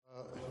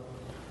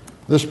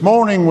This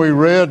morning we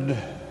read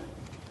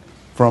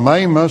from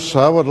Amos.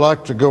 I would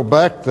like to go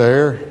back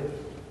there.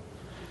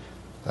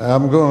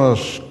 I'm going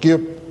to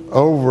skip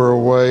over a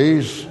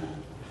ways.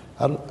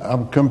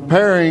 I'm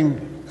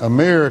comparing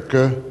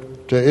America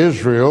to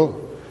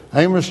Israel.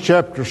 Amos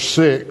chapter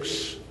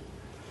 6.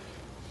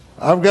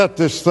 I've got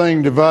this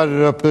thing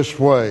divided up this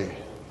way.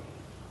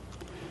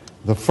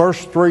 The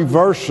first 3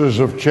 verses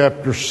of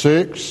chapter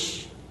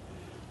 6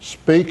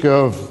 speak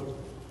of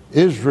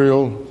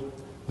Israel.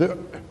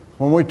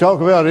 When we talk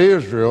about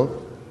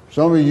Israel,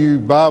 some of you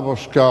Bible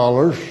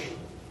scholars,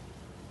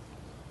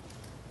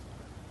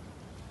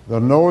 the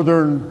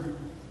northern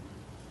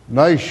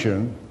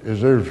nation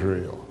is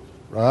Israel,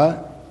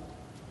 right?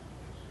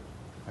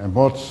 And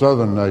what's the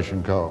southern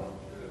nation called?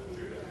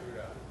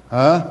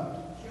 Huh?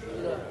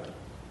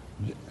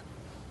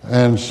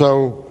 And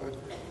so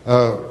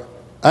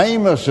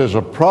Amos is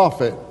a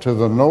prophet to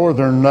the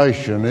northern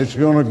nation. It's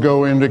going to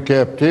go into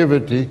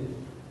captivity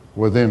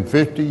within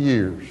 50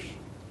 years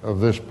of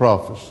this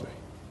prophecy.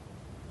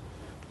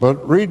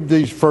 But read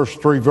these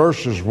first 3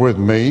 verses with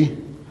me.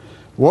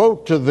 Woe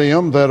to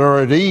them that are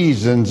at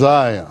ease in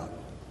Zion,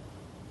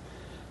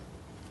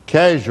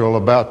 casual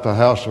about the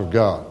house of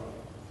God,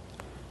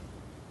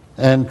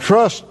 and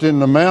trust in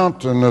the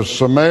mountain of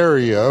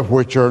Samaria,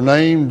 which are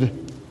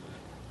named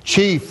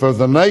chief of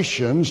the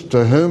nations,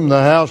 to whom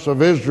the house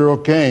of Israel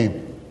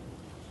came.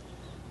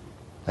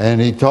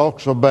 And he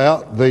talks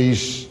about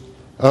these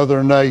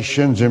other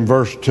nations in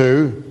verse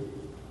 2.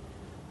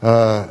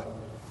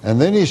 And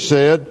then he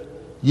said,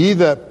 Ye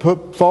that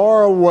put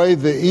far away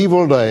the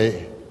evil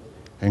day,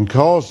 and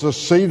cause the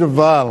seat of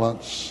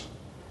violence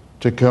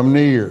to come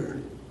near.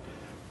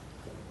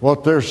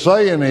 What they're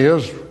saying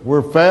is,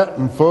 we're fat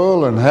and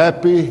full and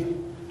happy.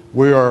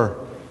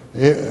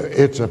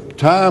 It's a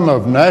time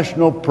of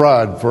national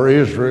pride for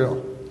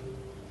Israel.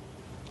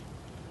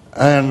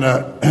 And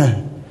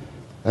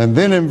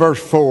then in verse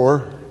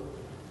 4,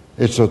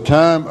 it's a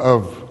time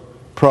of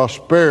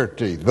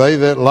prosperity. They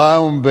that lie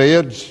on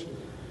beds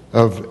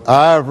of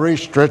ivory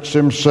stretch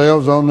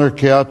themselves on their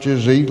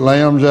couches, eat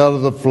lambs out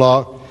of the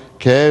flock,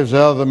 calves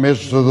out of the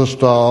midst of the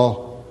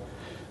stall,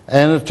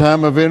 and a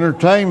time of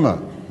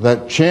entertainment,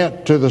 that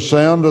chant to the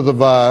sound of the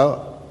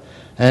viol,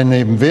 and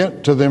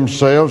invent to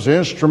themselves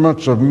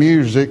instruments of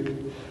music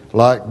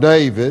like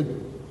David,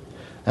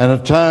 and a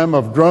time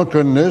of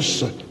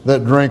drunkenness,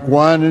 that drink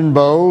wine in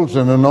bowls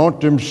and anoint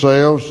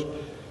themselves.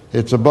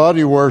 It's a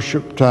body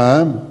worship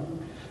time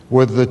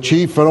with the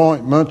chief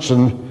anointments,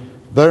 and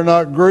they're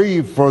not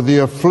grieved for the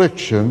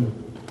affliction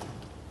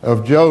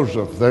of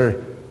Joseph.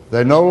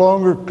 They're no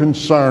longer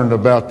concerned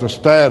about the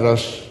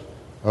status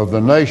of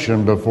the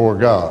nation before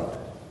God.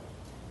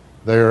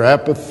 They are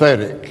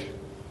apathetic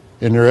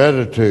in their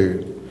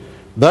attitude.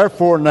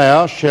 Therefore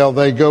now shall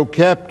they go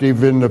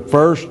captive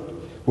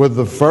with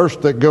the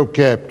first that go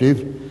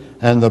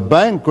captive, and the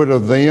banquet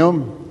of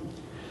them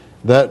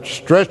that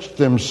stretch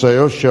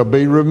themselves shall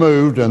be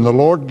removed. And the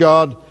Lord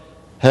God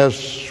has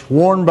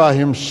sworn by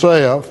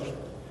himself,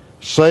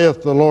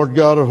 saith the Lord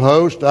God of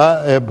hosts,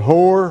 I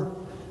abhor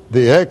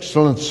the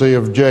excellency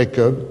of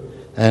Jacob,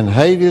 and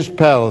hate his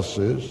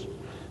palaces.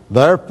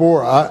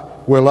 Therefore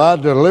will I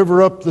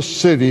deliver up the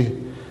city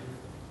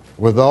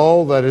with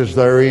all that is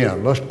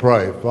therein. Let's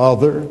pray.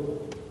 Father,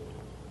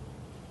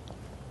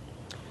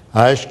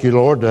 I ask you,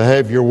 Lord, to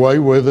have your way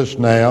with us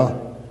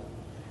now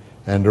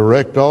and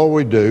direct all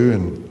we do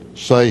and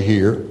say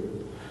here.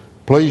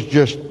 Please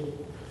just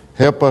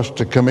help us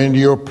to come into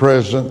your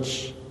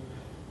presence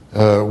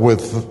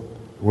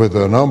with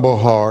an humble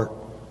heart,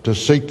 to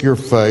seek your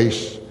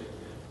face,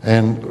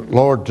 and,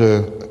 Lord,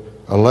 to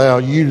allow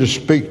you to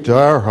speak to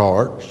our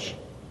hearts,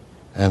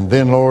 and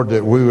then, Lord,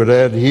 that we would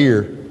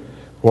adhere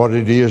what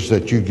it is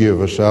that you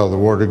give us out of the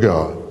Word of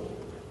God.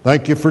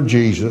 Thank you for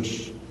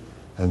Jesus,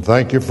 and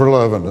thank you for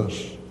loving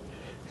us.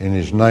 In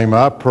his name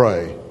I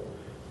pray.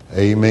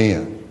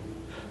 Amen.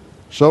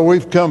 So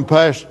we've come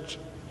past,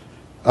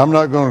 I'm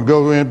not going to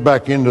go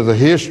back into the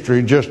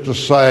history, just to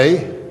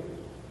say,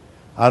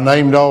 I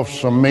named off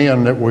some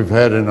men that we've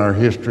had in our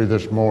history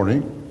this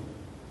morning.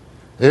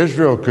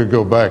 Israel could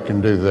go back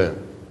and do that.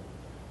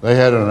 They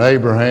had an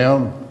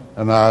Abraham,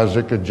 an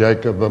Isaac, a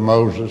Jacob, a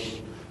Moses,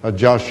 a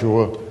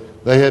Joshua.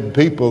 They had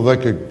people they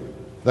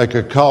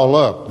could call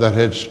up that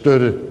had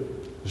stood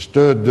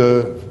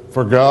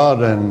for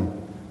God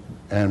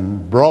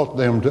and brought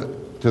them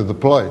to the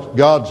place.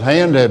 God's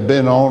hand had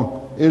been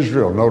on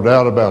Israel, no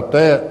doubt about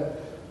that.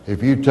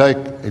 If you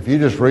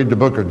just read the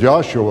book of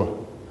Joshua,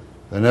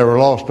 they never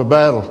lost a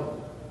battle.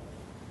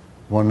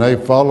 When they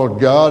followed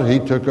God, He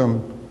took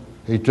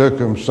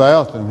them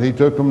south and He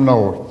took them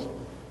north,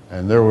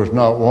 and there was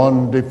not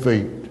one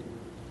defeat.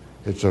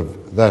 It's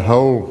that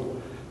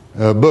whole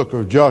book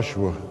of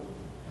Joshua.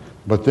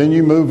 But then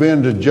you move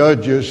into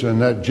Judges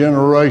and that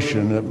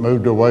generation that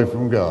moved away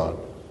from God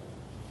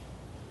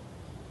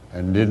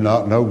and did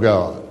not know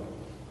God.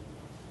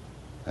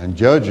 And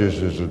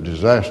Judges is a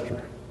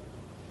disaster.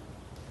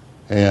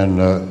 And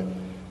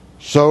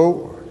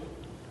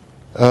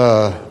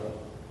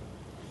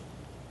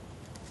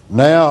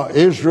Now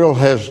Israel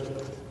has,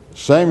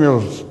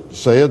 Samuel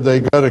said, they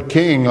got a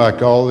king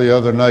like all the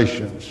other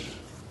nations.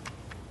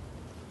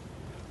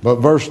 But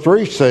verse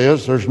 3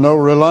 says there's no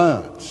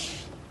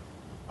reliance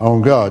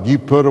on God. You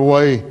put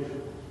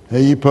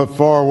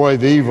far away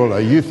the evil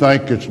day. You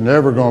think it's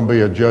never going to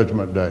be a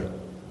judgment day.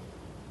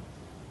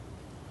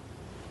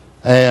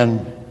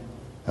 And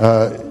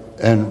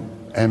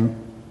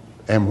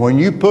when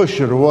you push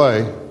it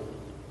away,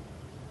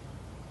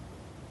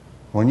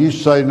 when you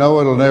say no,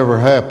 it'll never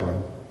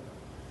happen,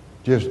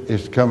 just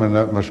it's coming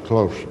that much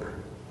closer.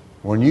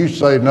 When you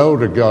say no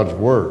to God's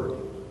word,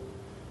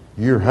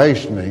 you're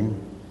hastening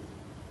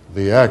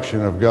the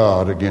action of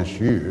God against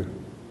you.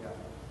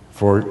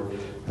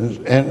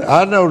 And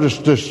I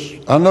noticed this.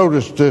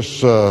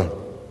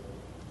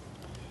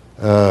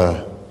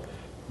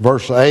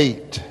 Verse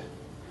 8.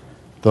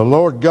 The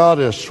Lord God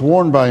has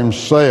sworn by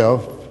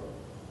Himself,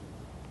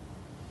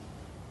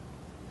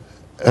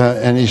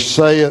 and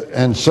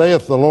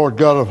saith the Lord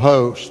God of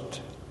hosts,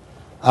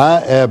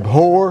 I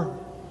abhor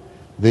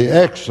the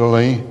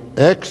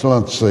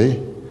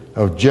excellency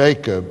of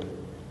Jacob,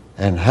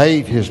 and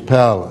hate his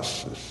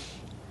palaces.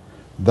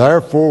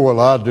 Therefore will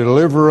I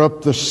deliver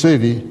up the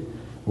city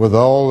with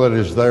all that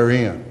is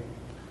therein.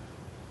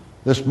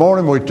 This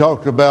morning we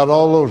talked about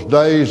all those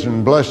days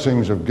and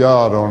blessings of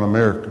God on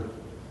America.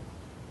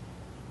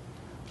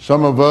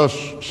 Some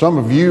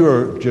of you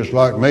are just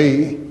like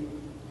me.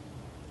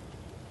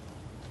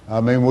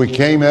 I mean,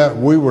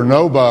 we were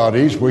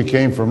nobodies. We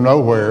came from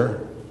nowhere.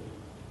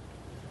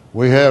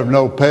 We have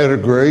no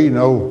pedigree,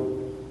 no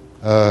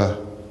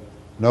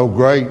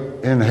great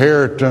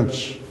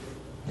inheritance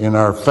in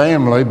our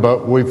family,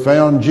 but we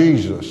found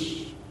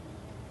Jesus.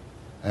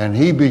 And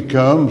He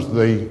becomes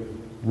the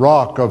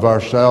rock of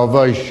our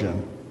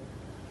salvation.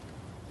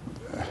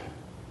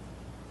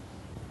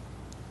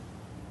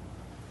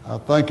 I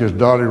think it's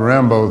Dottie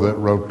Rambo that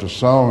wrote the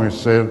song. It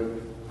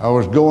said, I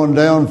was going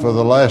down for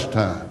the last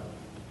time,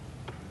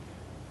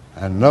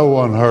 and no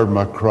one heard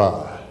my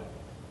cry.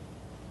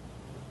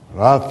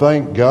 But I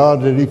thank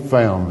God that He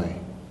found me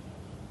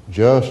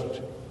just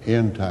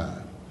in time.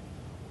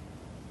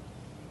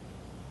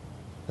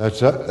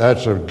 That's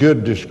a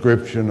good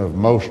description of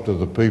most of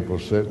the people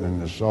sitting in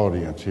this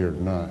audience here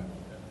tonight.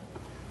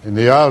 In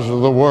the eyes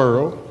of the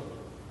world,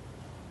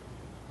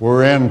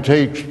 we're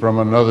antiques from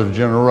another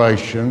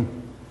generation.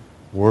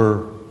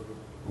 We're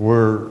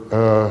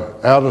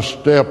out of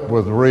step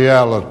with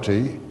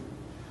reality.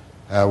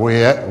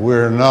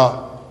 We're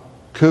not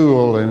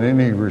cool in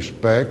any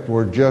respect.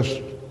 We're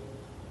just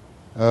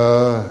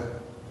a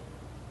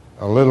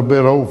little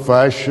bit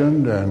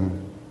old-fashioned. And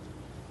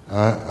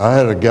I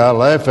had a guy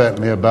laugh at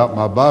me about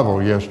my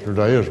Bible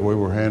yesterday as we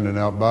were handing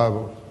out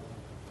Bibles.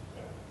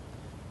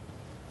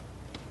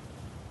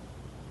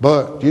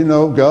 But,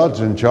 God's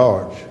in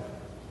charge.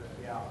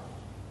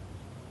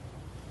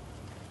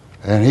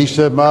 And He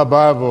said,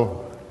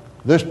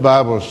 this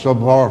Bible is so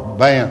far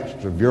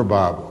advanced of your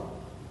Bible.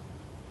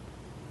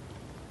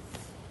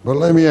 But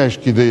let me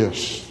ask you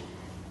this.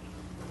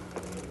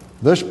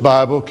 This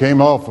Bible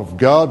came off of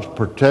God's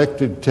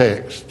protected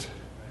text.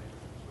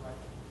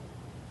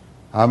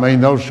 I mean,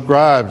 those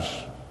scribes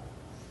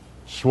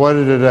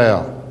sweated it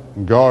out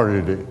and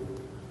guarded it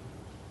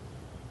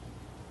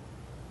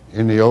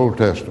in the Old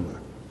Testament.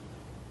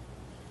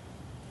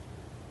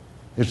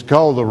 It's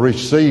called the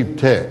received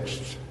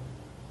text.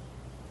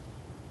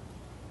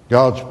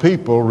 God's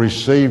people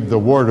received the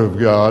Word of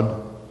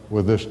God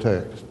with this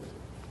text.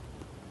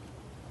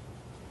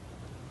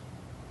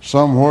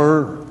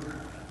 Somewhere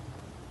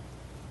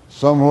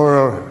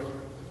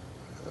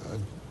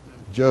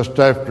just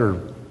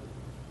after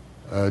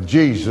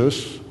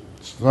Jesus,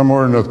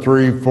 somewhere in the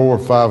 300,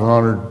 400,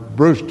 500,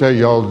 Bruce will tell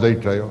you all the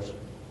details.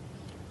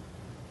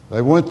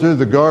 They went through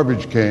the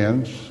garbage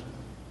cans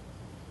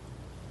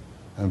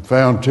and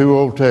found two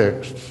old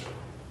texts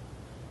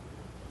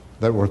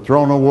that were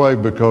thrown away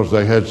because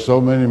they had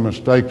so many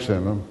mistakes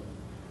in them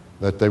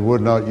that they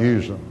would not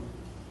use them.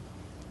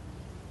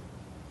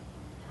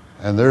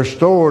 And they're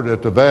stored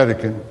at the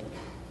Vatican.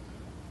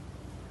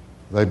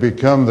 They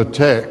become the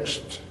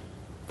text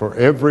for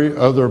every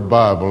other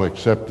Bible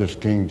except this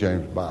King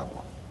James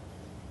Bible.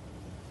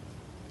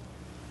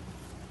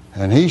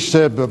 And he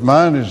said, but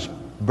mine is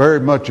very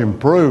much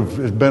improved.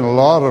 There's been a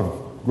lot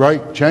of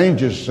great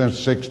changes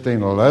since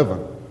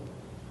 1611.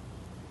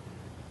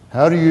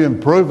 How do you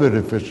improve it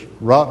if it's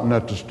rotten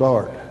at the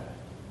start?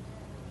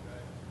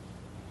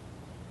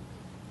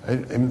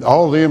 And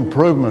all the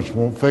improvements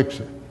won't fix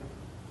it.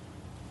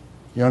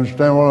 You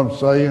understand what I'm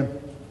saying?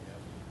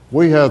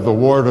 We have the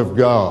Word of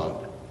God.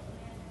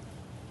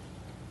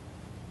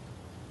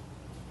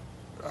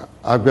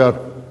 I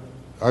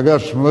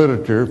got some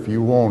literature if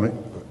you want it.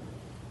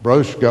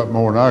 Bruce got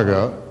more than I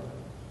got.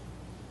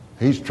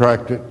 He's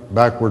tracked it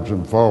backwards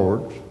and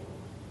forwards.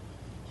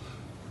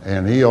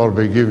 And he ought to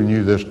be giving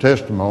you this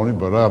testimony,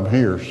 but I'm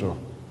here,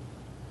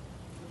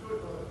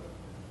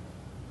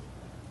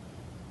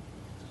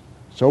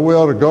 So we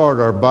ought to guard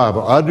our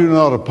Bible. I do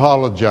not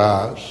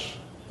apologize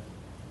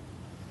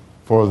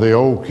for the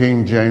old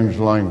King James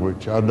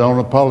language. I don't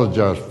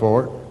apologize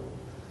for it.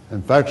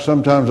 In fact,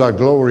 sometimes I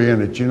glory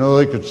in it. You know,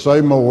 they could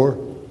say more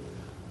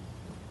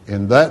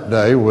in that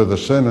day with a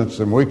sentence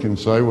than we can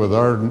say with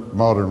our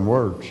modern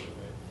words.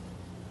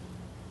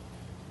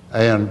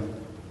 And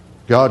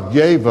God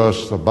gave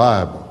us the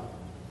Bible.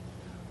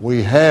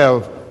 We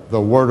have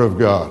the Word of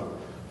God.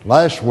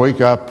 Last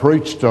week I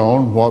preached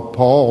on what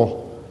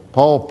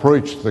Paul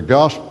preached, the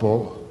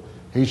gospel.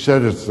 He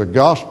said it's the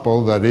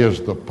gospel that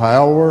is the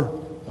power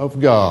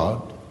of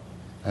God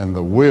and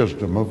the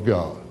wisdom of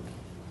God.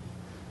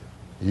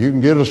 You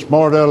can get a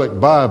smart aleck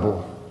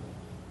Bible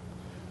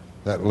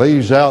that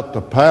leaves out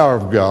the power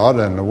of God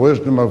and the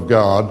wisdom of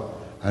God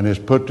and is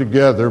put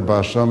together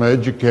by some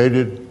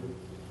educated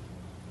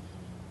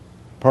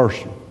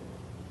person.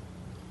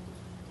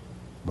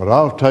 But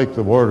I'll take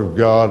the Word of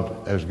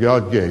God as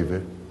God gave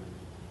it.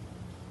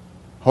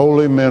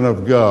 Holy men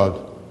of God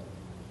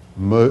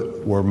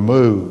were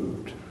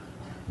moved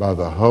by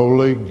the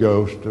Holy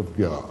Ghost of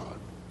God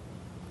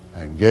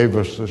and gave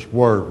us this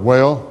Word.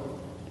 Well,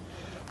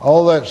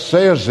 all that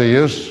says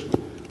is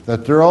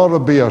that there ought to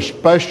be a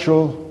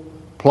special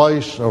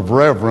place of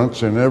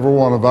reverence in every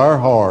one of our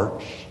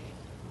hearts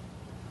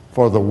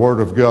for the Word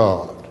of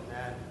God.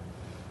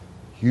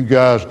 You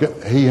guys,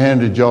 he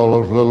handed y'all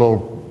those little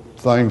old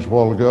things a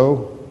while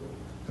ago.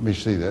 Let me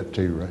see that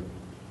too, Ray.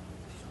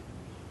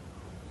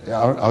 Yeah,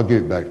 I'll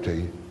give it back to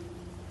you.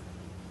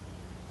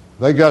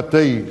 They got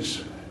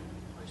these.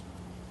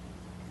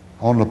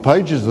 On the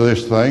pages of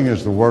this thing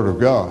is the Word of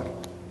God.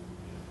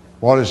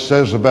 What it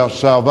says about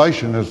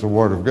salvation is the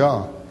Word of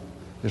God.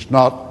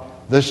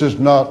 This is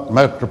not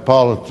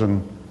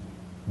Metropolitan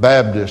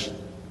Baptist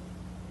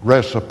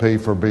recipe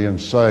for being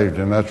saved,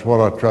 and that's what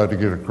I tried to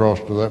get across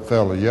to that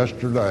fellow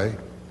yesterday.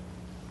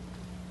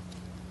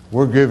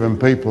 We're giving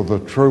people the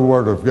true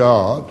Word of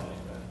God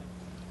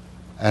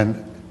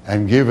and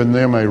giving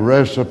them a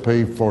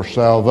recipe for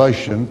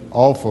salvation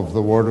off of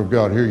the Word of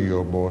God. Here you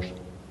go, boys.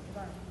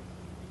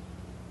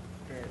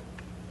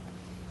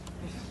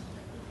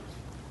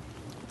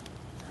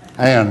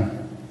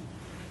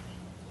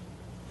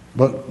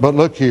 But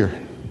look here.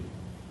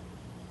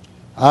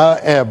 I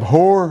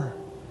abhor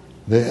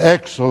the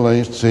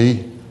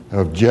excellency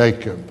of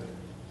Jacob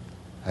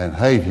and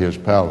hate his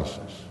palaces.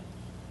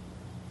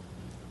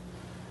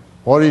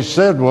 What he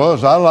said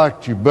was, I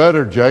liked you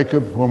better,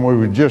 Jacob, when we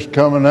were just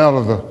coming out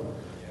of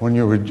when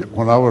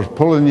I was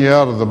pulling you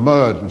out of the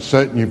mud and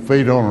setting your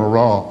feet on a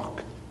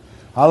rock.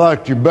 I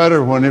liked you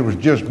better when it was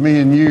just me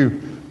and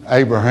you,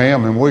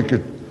 Abraham, and we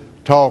could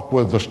talk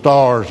with the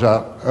stars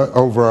out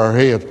over our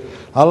heads.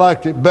 I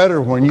liked it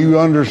better when you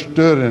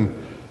understood. And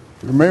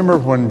remember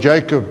when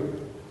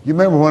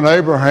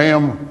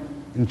Abraham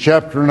in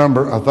chapter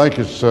number, I think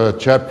it's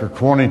chapter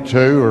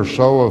 22 or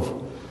so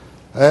of,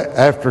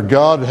 after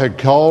God had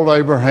called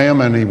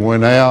Abraham and he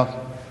went out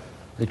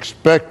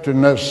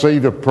expecting that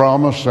seed of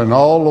promise, and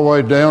all the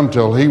way down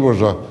till he was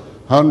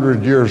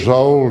 100 years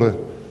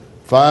old,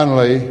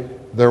 finally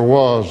there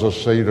was a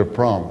seed of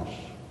promise.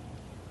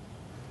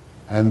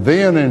 And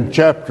then in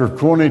chapter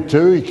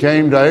 22, he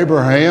came to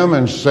Abraham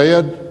and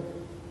said,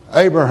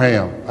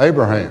 Abraham,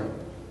 Abraham.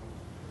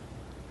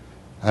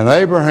 And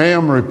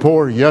Abraham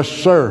reported, yes,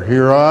 sir,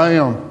 here I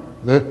am.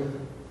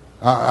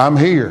 I'm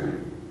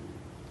here.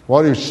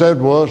 What he said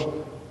was,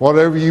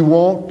 whatever you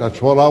want,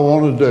 that's what I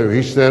want to do.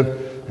 He said,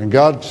 and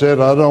God said,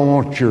 I don't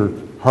want your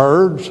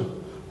herds.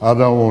 I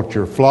don't want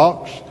your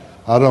flocks.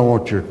 I don't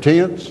want your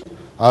tents.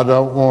 I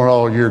don't want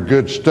all your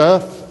good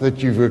stuff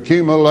that you've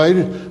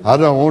accumulated. I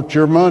don't want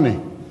your money.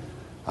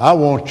 I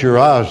want your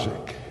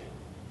Isaac.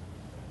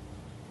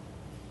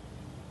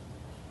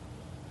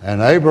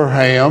 And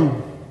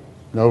Abraham,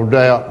 no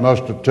doubt,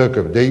 must have took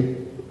a deep,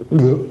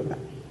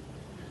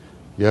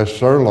 yes,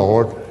 sir,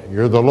 Lord,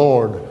 you're the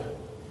Lord.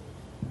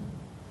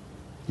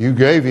 You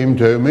gave him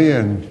to me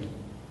and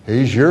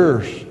he's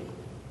yours.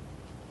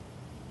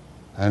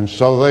 And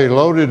so they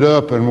loaded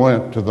up and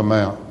went to the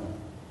mountain.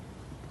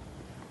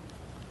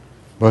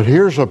 But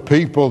here's a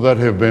people that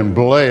have been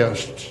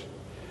blessed.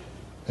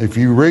 If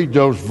you read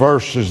those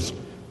verses,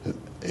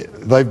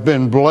 they've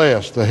been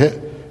blessed.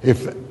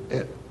 If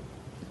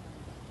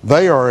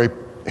they are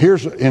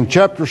here's in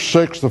chapter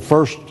 6, the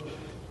first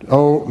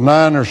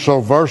 9 or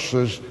so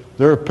verses,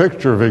 they're a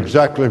picture of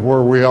exactly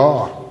where we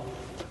are.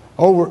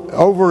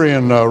 Over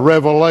in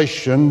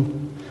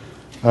Revelation,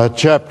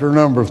 chapter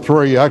number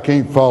 3, I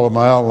can't follow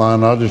my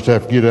outline. I'll just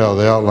have to get out of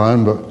the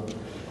outline. But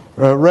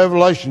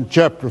Revelation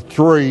chapter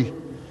 3,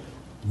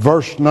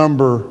 verse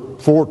number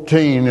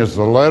 14 is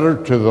the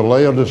letter to the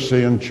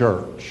Laodicean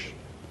church.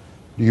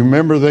 Do you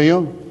remember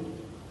them?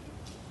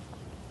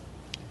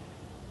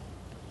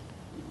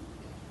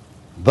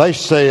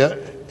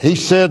 He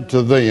said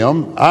to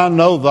them, I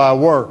know thy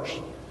works.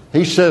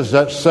 He says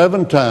that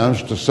 7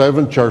 times to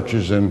 7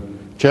 churches in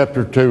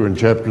chapter 2 and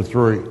chapter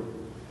 3.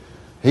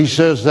 He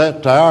says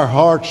that to our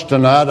hearts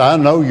tonight. I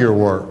know your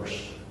works.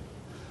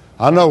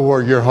 I know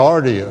where your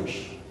heart is.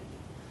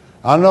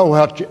 I know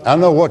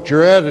what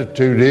your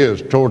attitude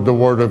is toward the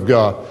Word of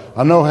God.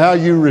 I know how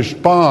you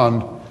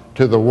respond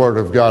to the Word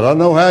of God. I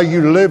know how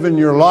you live in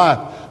your life.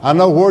 I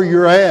know where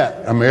you're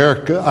at,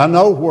 America. I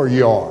know where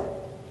you are.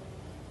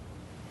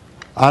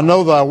 I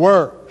know thy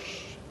works,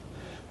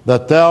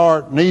 that thou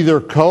art neither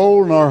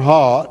cold nor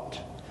hot.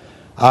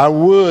 I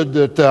would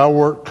that thou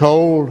wert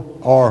cold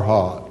or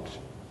hot.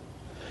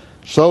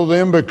 So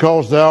then,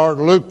 because thou art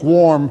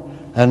lukewarm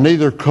and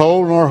neither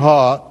cold nor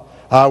hot,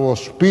 I will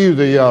spew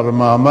thee out of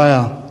my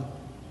mouth.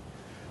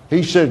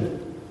 He said,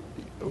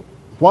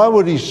 why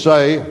would he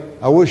say,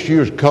 I wish you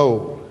was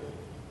cold?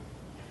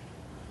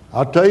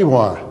 I'll tell you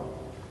why.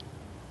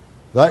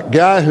 That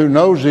guy who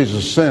knows he's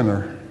a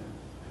sinner,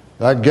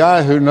 that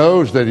guy who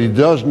knows that he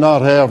does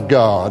not have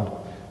God,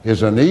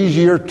 is an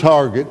easier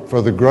target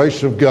for the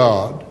grace of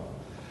God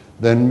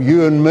than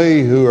you and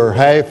me who are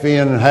half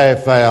in and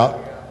half out,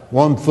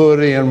 1 foot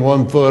in,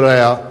 1 foot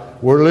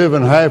out. We're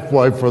living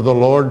halfway for the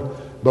Lord,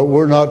 but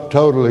we're not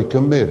totally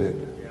committed.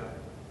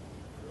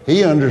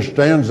 He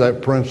understands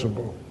that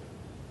principle.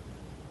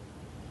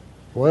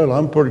 Well,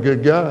 I'm a pretty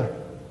good guy.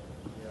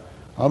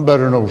 I'm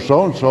better than old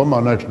so-and-so, my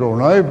next door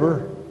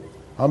neighbor.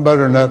 I'm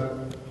better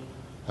than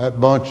that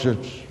bunch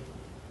that's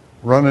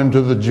running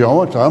to the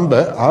joints. I'm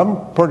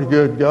a pretty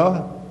good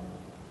guy.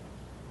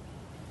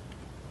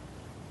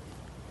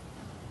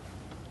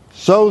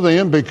 So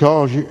then,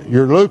 because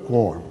you're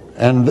lukewarm,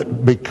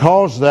 and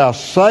because thou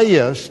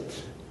sayest,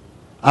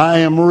 I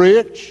am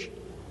rich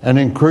and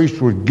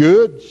increased with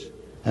goods,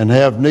 and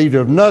have need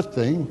of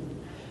nothing,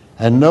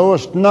 and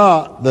knowest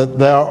not that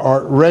thou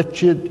art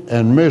wretched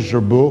and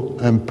miserable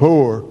and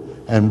poor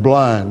and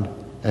blind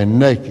and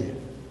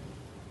naked.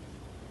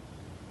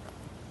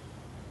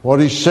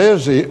 What he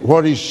says,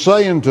 what he's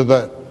saying to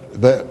that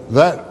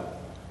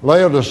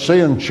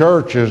Laodicean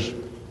church is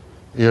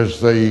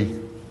the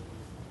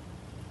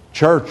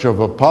church of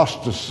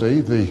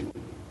apostasy,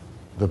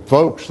 the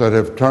folks that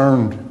have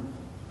turned,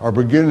 are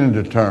beginning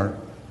to turn.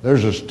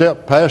 There's a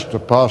step past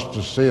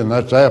apostasy, and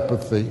that's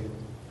apathy,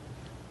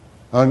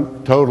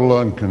 total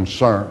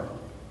unconcern.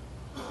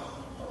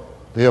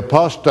 The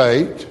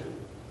apostate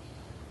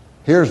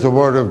hears the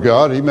Word of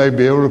God. He may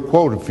be able to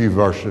quote a few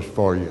verses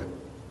for you,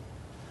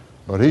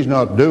 but he's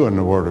not doing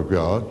the Word of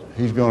God.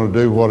 He's going to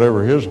do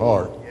whatever his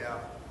heart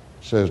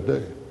says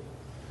do.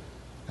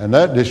 And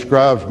that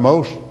describes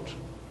most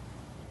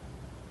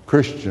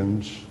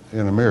Christians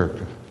in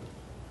America.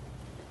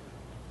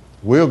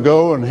 We'll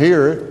go and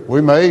hear it.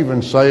 We may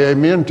even say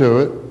amen to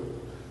it.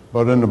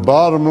 But in the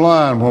bottom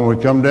line, when we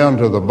come down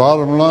to the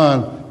bottom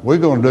line, we're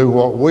going to do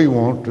what we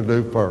want to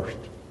do first.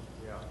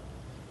 Yeah.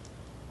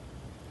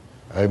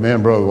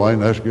 Amen, Brother Wayne.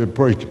 That's good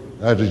preaching.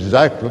 That's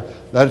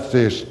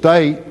the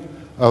state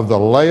of the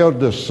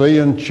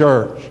Laodicean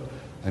church.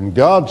 And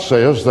God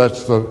says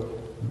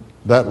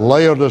that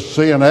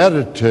Laodicean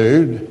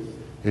attitude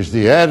is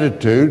the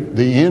attitude,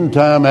 the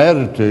end-time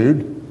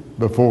attitude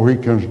before he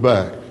comes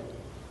back.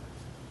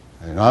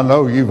 And I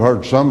know you've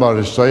heard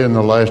somebody say in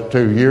the last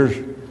 2 years,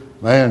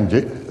 man,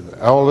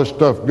 all this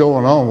stuff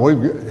going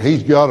on,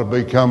 he's got to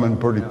be coming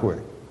pretty quick.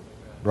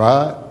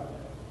 Right?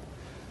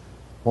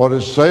 What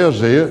it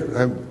says is,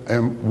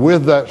 and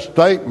with that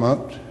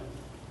statement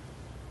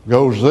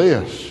goes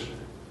this: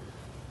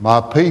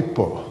 my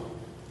people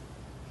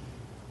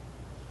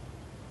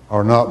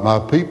are not my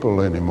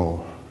people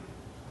anymore.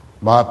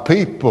 My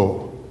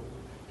people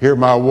hear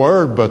my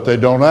word, but they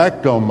don't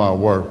act on my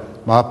word.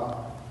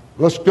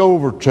 Let's go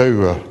over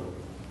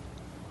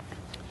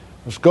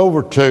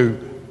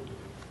to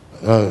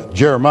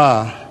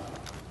Jeremiah.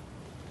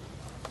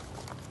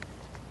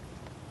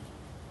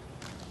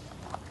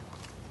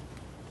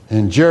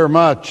 In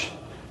Jeremiah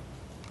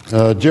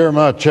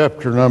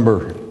chapter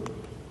number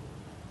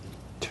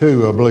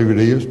 2, I believe it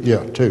is.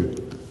 Yeah, 2.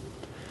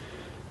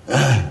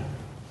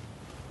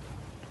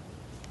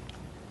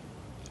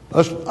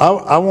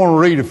 I want to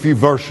read a few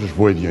verses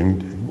with you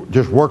and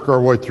just work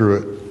our way through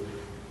it.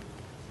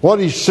 What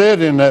he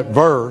said in that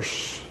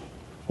verse,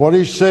 what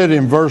he said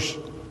in verse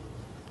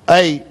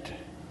 8,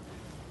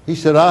 he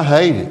said, I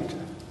hate it.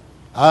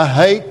 I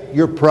hate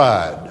your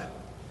pride.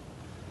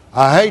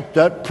 I hate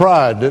that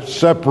pride that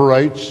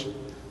separates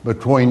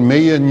between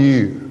me and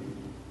you.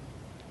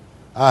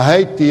 I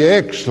hate the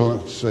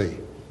excellency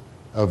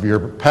of your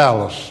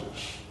palaces.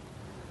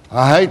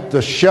 I hate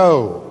the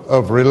show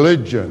of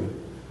religion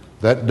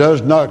that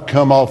does not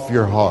come off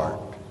your heart.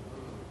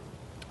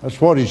 That's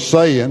what he's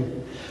saying.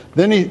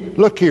 Then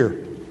look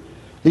here.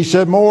 He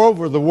said,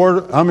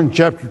 moreover, I'm in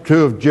chapter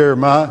 2 of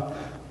Jeremiah.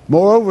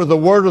 Moreover, the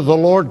word of the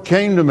Lord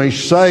came to me,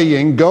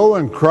 saying, go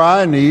and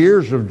cry in the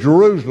ears of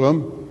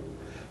Jerusalem,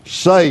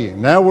 saying.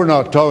 Now we're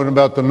not talking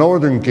about the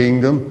northern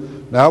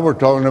kingdom. Now we're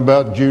talking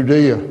about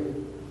Judea.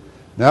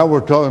 Now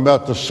we're talking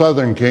about the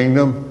southern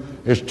kingdom.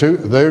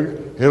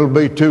 It'll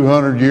be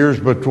 200 years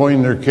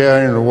between their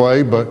carrying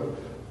away, but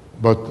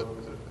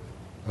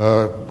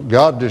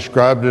God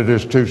described it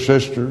as two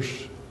sisters.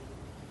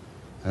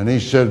 And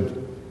he said,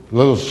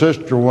 little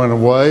sister went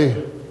away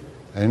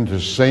into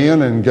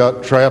sin and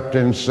got trapped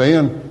in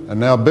sin, and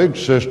now big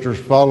sister's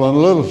following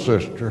little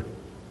sister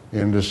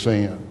into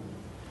sin.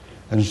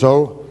 And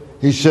so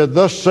he said,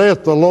 thus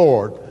saith the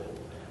Lord,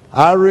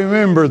 I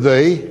remember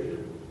thee.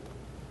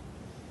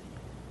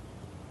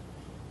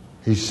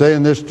 He's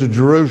saying this to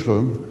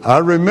Jerusalem. I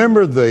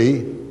remember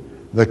thee,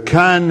 the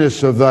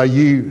kindness of thy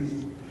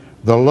youth,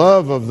 the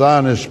love of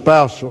thine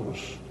espousals,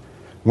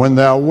 when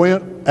thou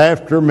went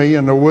after me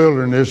in the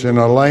wilderness in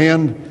a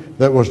land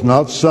that was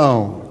not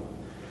sown.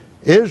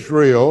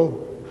 Israel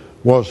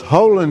was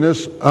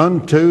holiness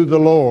unto the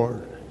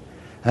Lord,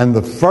 and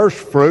the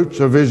firstfruits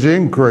of his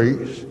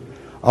increase.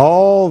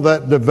 All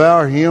that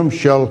devour him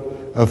shall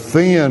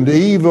offend,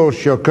 evil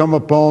shall come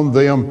upon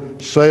them,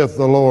 saith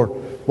the Lord.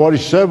 What he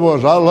said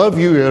was, I love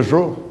you,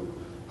 Israel.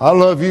 I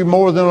love you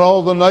more than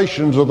all the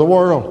nations of the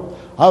world.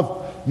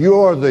 You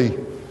are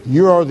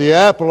the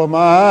apple of my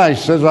eye. He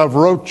says, I've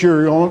wrote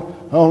you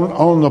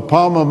on the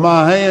palm of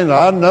my hand.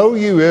 I know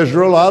you,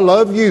 Israel. I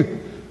love you.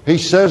 He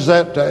says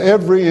that to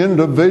every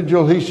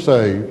individual he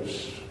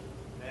saves.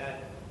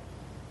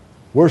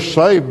 We're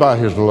saved by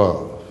his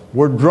love.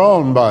 We're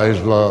drawn by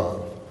his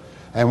love.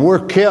 And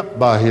we're kept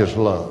by his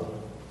love.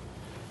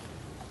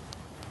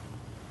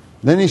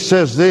 Then he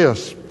says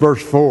this,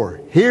 verse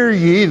 4, Hear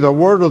ye the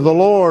word of the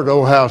Lord,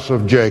 O house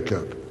of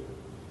Jacob,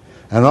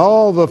 and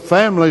all the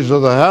families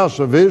of the house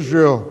of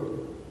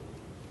Israel.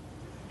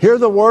 Hear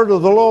the word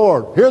of the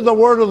Lord. Hear the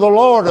word of the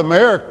Lord,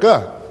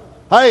 America.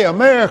 Hey,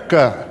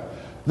 America,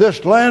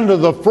 this land of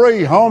the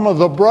free, home of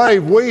the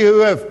brave, we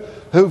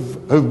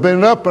who've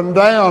been up and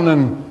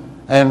down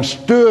and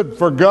stood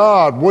for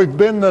God. We've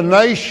been the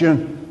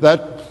nation.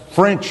 That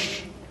French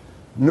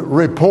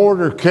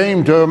reporter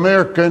came to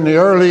America in the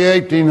early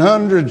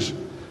 1800s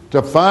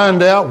to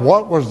find out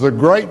what was the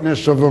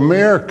greatness of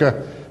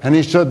America. And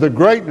he said the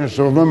greatness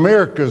of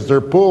America is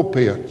their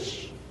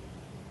pulpits.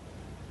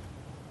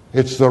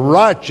 It's the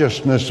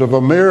righteousness of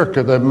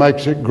America that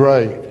makes it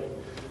great.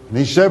 And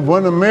he said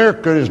when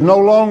America is no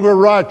longer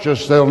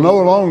righteous, they'll no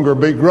longer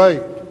be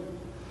great.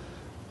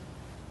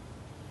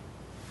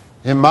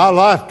 In my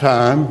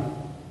lifetime,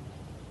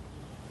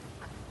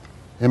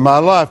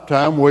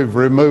 we've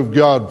removed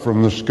God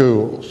from the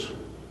schools.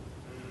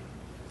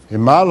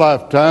 In my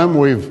lifetime,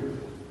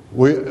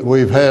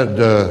 we've had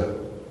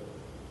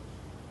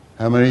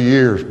how many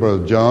years,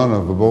 Brother John,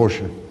 of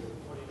abortion?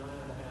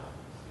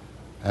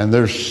 And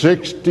there's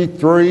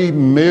 63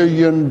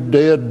 million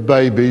dead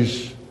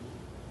babies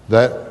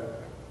that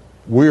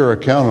we're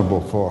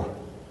accountable for.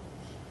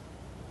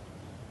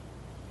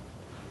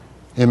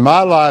 In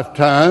my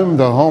lifetime,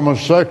 the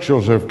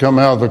homosexuals have come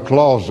out of the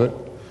closet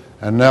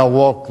and now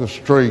walk the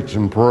streets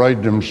and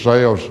parade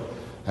themselves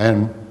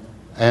and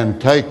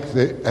take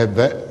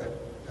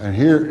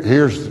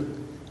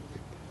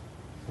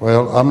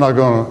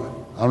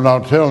I'm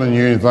not telling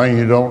you anything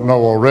you don't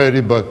know already,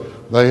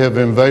 but they have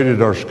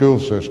invaded our school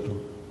system.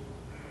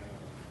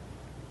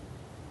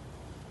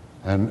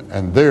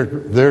 And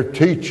they're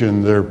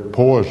teaching their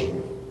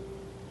poison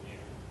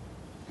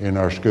in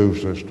our school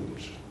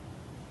systems.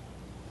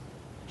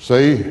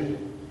 See,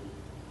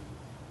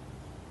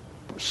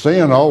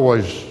 sin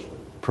always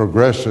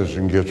progresses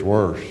and gets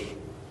worse.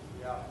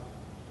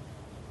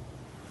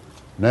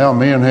 Now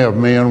men have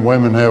men,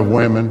 women have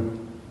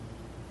women,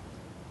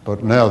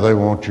 but now they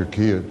want your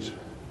kids.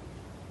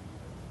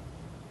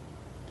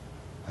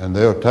 And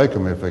they'll take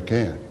them if they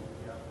can.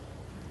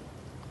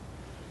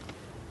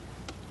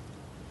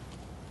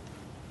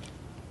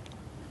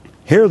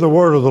 Hear the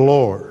word of the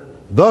Lord.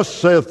 Thus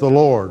saith the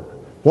Lord,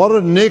 what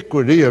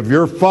iniquity of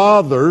your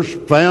fathers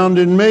found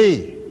in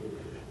me.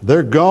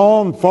 They're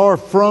gone far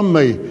from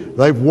me.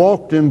 They've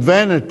walked in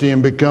vanity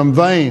and become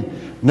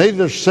vain.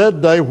 Neither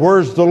said they,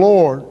 where's the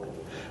Lord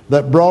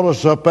that brought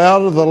us up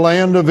out of the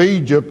land of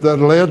Egypt, that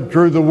led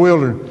through the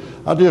wilderness.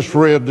 I just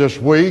read this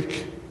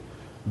week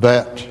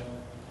that,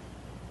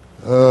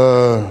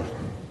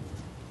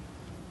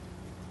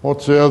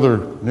 what's the other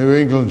New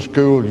England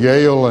school,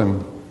 Yale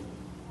and,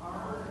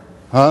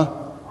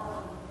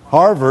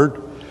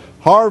 Harvard.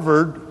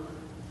 Harvard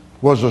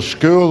was a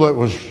school that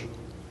was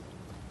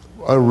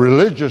a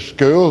religious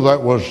school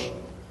that was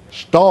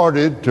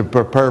started to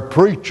prepare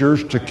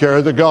preachers to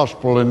carry the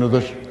gospel into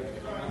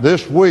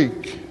this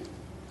week.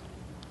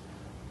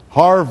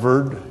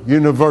 Harvard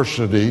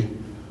University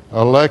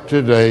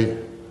elected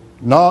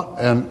not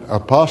an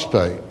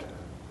apostate,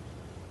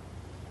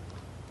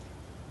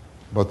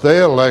 but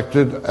they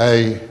elected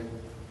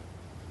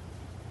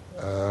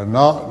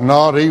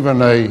not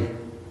even a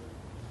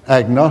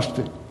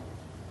agnostic,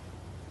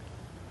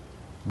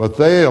 but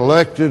they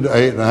elected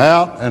an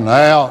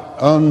out-and-out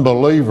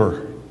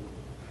unbeliever,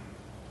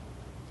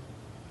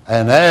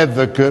 an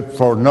advocate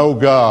for no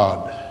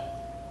God,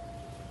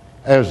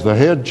 as the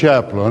head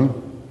chaplain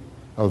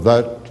of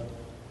that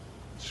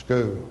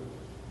school.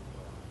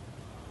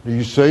 Do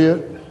you see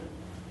it?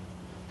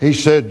 He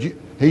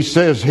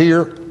says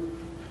here,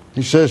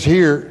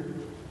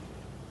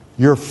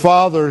 your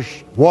fathers,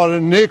 what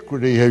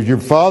iniquity have your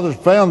fathers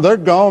found? They're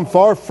gone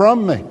far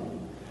from me.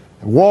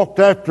 Walked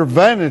after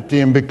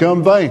vanity and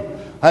become vain.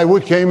 Hey,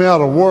 we came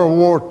out of World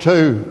War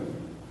II.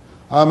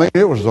 I mean,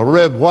 it was the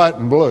red, white,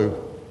 and blue.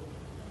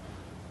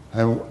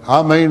 And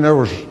I mean, there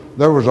was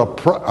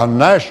a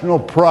national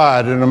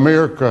pride in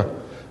America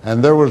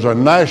and there was a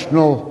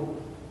national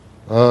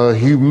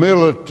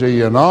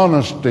humility and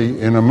honesty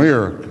in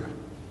America.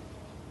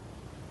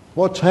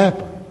 What's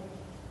happened?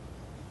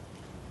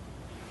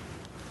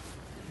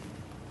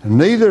 And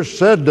neither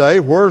said they,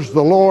 where's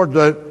the Lord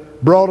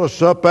that brought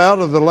us up out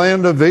of the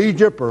land of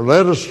Egypt, or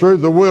led us through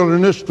the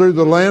wilderness, through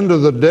the land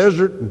of the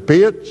desert and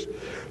pits,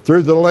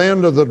 through the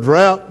land of the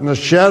drought and the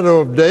shadow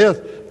of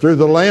death, through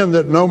the land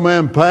that no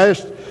man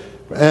passed,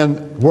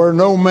 and where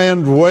no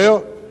man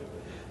dwelt?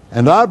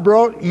 And I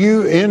brought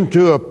you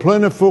into a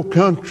plentiful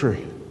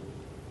country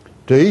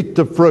to eat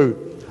the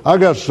fruit. I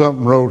got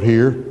something wrote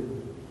here.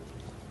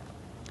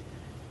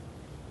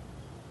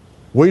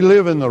 We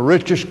live in the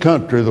richest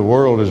country the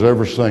world has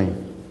ever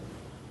seen.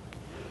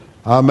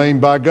 I mean,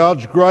 by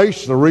God's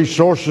grace, the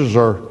resources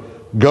are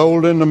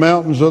gold in the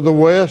mountains of the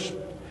west,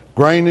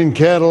 grain and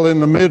cattle in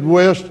the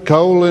Midwest,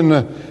 coal in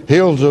the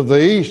hills of the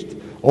east,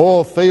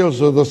 oil fields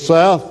of the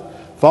south,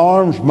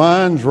 farms,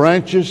 mines,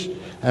 ranches,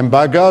 and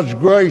by God's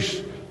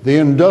grace, the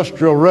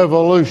Industrial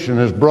Revolution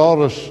has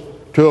brought us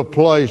to a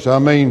place. I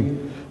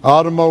mean,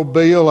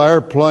 automobile,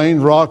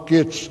 airplane,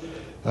 rockets,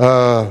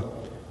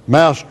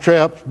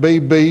 mousetraps,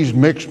 BBs,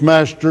 mixed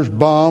masters,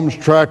 bombs,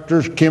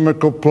 tractors,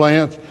 chemical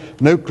plants,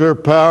 nuclear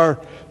power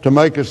to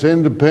make us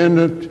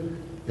independent.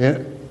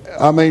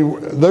 I mean,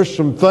 there's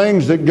some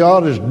things that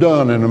God has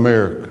done in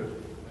America.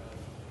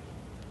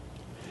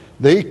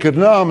 The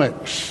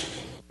economics.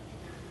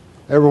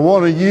 Every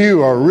one of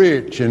you are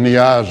rich in the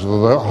eyes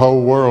of the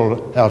whole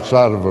world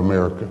outside of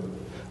America.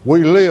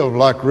 We live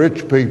like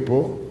rich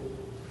people.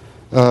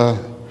 Our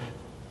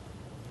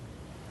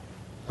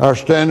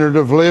standard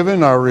of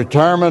living, our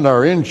retirement,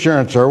 our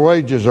insurance, our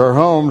wages, our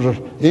homes are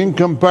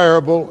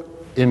incomparable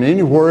in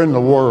anywhere in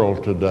the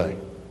world today.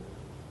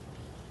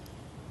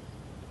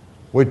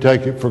 We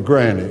take it for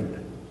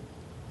granted.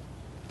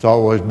 It's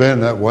always been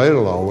that way.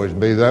 It'll always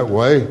be that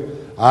way.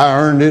 I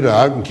earned it.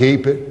 I can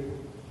keep it.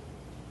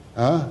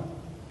 Huh?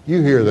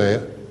 You hear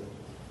that.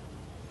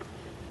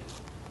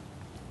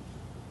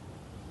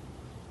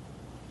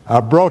 I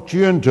brought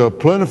you into a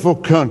plentiful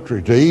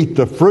country to eat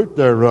the fruit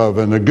thereof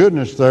and the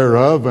goodness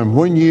thereof. And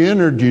when you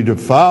entered, you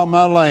defiled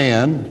my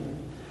land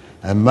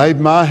and made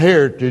my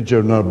heritage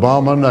an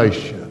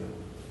abomination.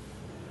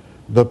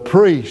 The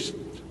priest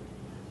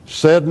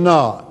said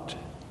not,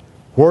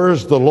 where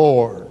is the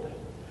Lord?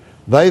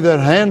 They that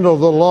handle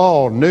the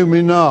law knew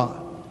me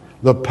not.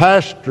 The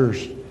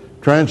pastors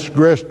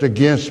transgressed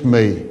against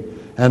me,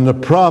 and the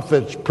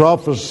prophets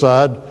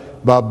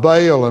prophesied by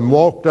Baal and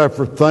walked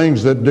after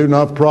things that do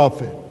not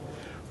profit.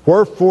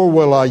 Wherefore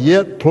will I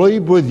yet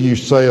plead with you,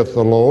 saith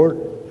the Lord.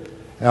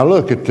 Now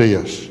look at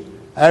this.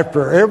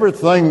 After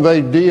everything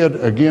they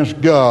did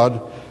against God,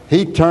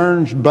 he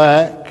turns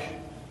back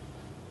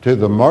to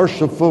the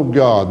merciful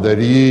God that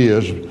he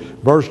is.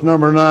 Verse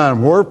number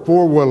 9,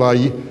 wherefore will I,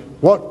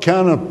 what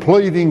kind of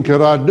pleading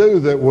could I do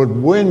that would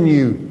win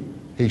you,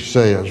 he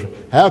says.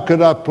 How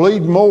could I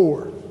plead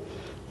more?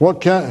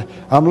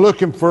 I'm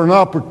looking for an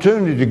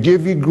opportunity to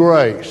give you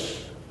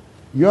grace.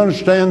 You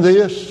understand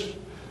this?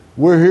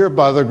 We're here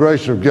by the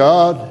grace of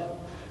God.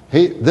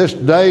 This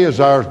day is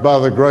ours by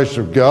the grace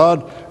of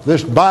God.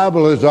 This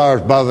Bible is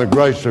ours by the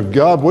grace of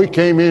God. We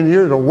came in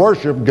here to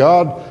worship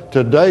God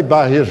today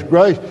by His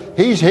grace.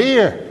 He's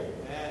here.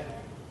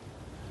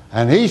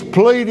 And He's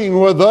pleading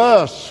with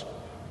us.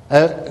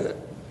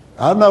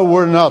 I know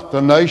we're not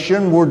the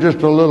nation. We're just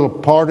a little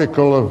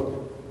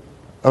particle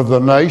of the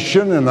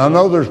nation. And I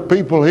know there's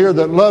people here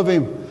that love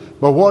Him.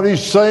 But what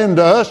He's saying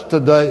to us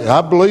today,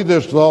 I believe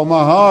this with all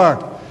my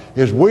heart,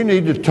 is we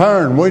need to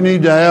turn. We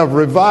need to have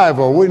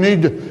revival. We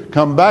need to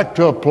come back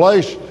to a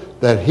place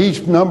that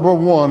He's number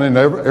one in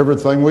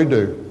everything we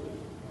do.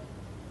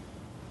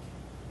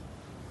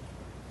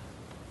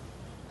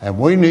 And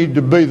we need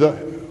to be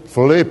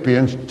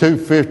Philippians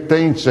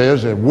 2:15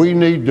 says that we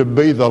need to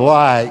be the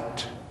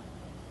light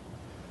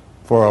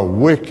for a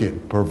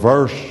wicked,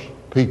 perverse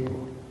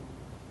people.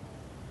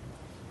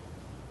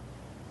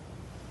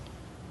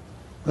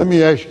 Let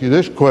me ask you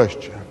this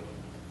question.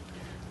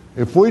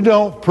 If we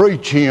don't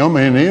preach Him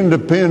in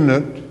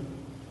independent,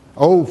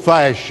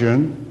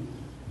 old-fashioned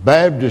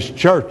Baptist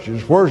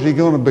churches, where's He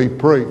going to be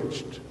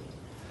preached?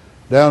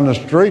 Down the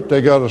street,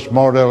 they got a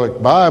smart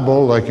aleck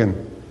Bible.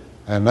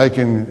 They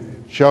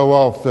can show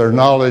off their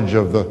knowledge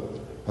of that.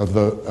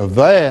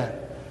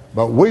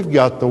 But we've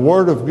got the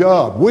Word of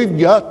God. We've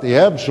got the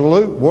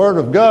absolute Word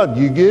of God.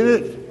 You get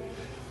it?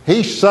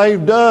 He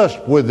saved us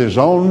with His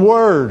own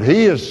Word.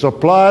 He has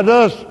supplied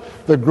us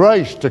the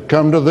grace to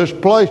come to this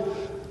place.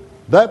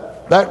 I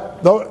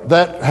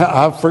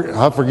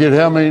forget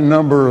how many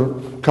number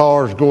of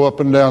cars go up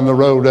and down the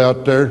road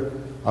out there.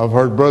 I've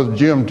heard Brother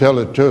Jim tell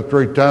it 2 or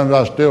 3 times.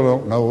 I still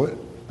don't know it.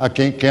 I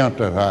can't count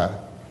that high.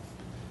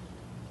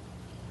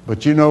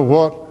 But you know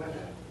what?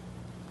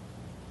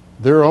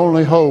 Their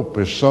only hope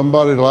is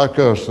somebody like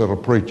us that'll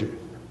preach it.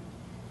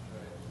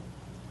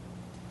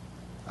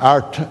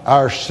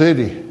 Our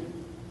city,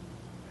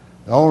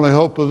 the only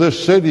hope of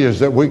this city is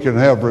that we can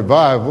have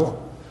revival,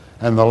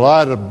 and the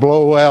light would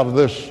blow out of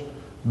this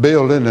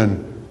building,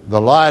 and the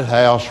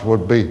lighthouse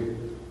would be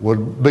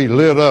would be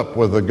lit up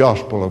with the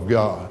gospel of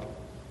God.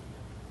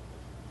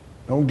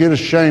 Don't get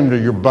ashamed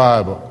of your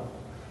Bible.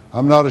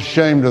 I'm not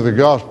ashamed of the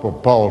gospel,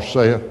 Paul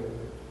said.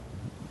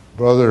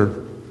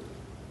 Brother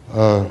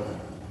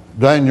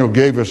Daniel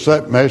gave us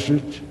that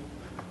message.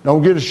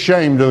 Don't get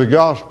ashamed of the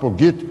gospel.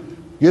 Get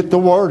the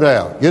word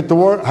out. Get the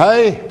word.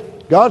 Hey,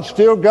 God's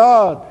still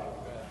God.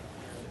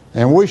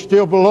 And we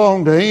still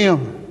belong to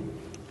Him.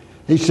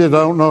 He said,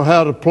 I don't know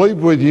how to plead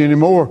with you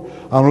anymore.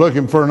 I'm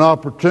looking for an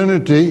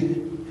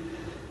opportunity.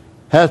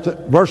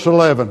 Verse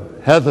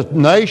 11, hath the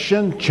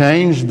nation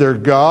changed their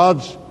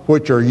gods,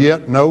 which are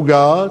yet no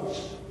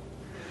gods?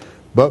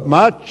 But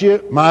my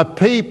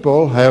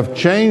people have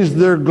changed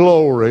their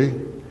glory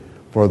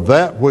for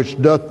that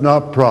which doth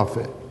not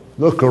profit.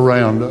 Look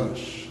around us.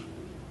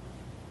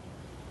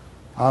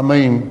 I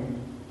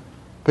mean,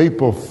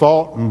 people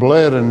fought and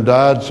bled and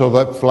died so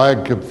that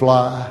flag could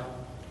fly.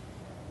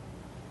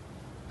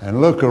 And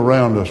look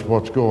around us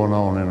what's going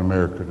on in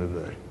America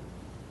today.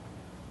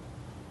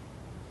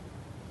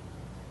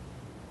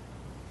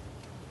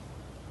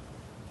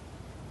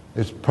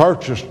 It's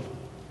purchased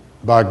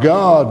by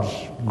God's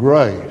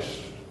grace.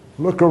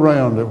 Look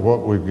around at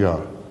what we've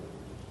got.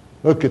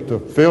 Look at the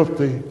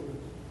filthy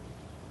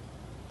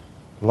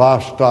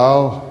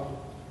lifestyle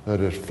that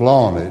is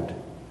flaunted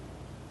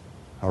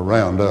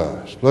around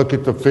us. Look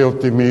at the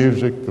filthy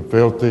music, the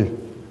filthy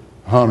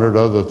 100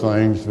 other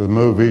things, the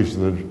movies,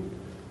 the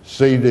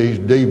CDs,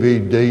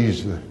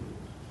 DVDs,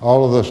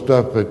 all of the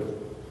stuff that,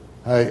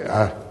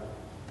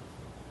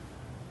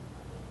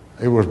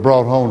 it was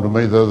brought home to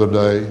me the other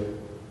day.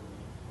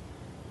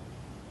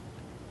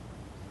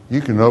 You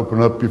can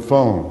open up your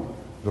phone.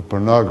 The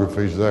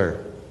pornography's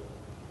there.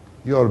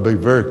 You ought to be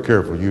very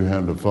careful you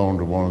hand the phone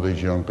to one of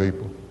these young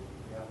people.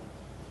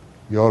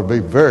 You ought to be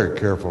very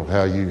careful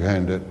how you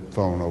hand that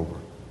phone over.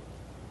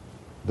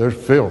 There's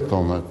filth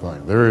on that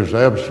thing. There is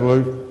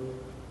absolute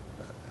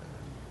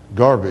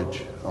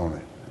garbage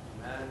on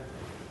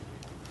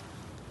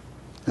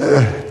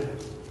it.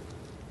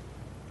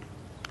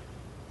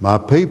 My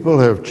people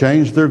have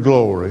changed their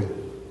glory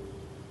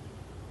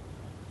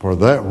for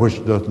that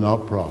which doth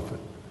not profit.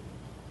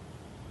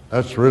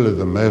 That's really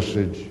the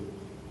message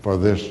for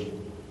this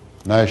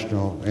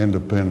National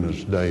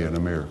Independence Day in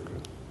America.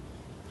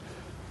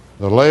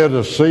 The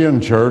Laodicean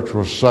church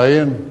was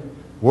saying,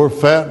 we're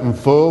fat and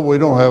full, we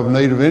don't have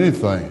need of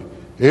anything.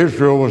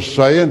 Israel was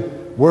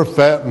saying, we're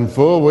fat and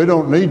full, we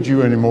don't need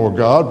you anymore,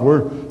 God.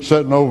 We're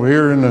sitting over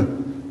here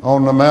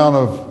on the Mount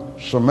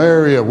of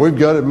Samaria, we've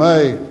got it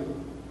made.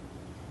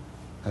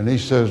 And he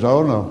says,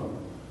 oh no.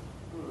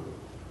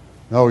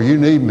 No, you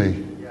need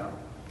me.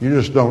 You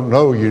just don't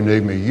know you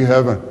need me. You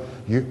haven't.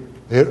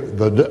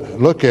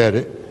 Look at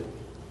it.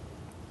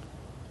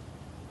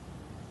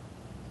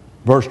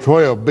 Verse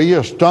 12, be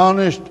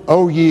astonished,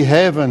 O ye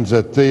heavens,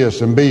 at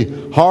this, and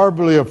be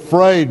horribly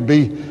afraid,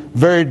 be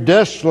very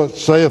desolate,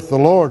 saith the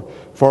Lord,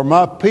 for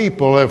my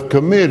people have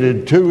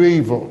committed two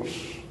evils.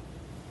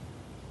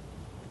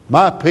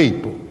 My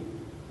people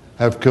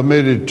have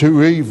committed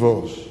two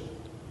evils.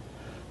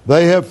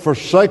 They have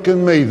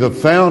forsaken me, the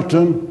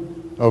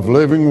fountain of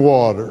living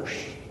waters,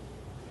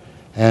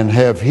 and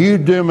have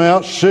hewed them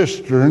out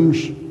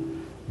cisterns,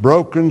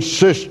 broken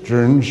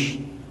cisterns,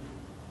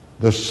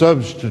 the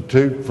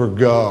substitute for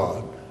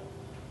God,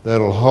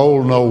 that'll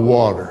hold no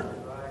water.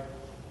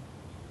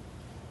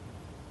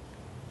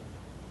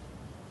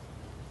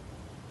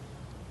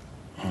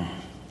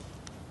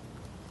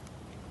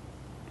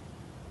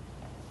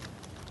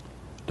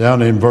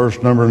 Down in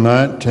verse number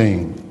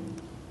 19.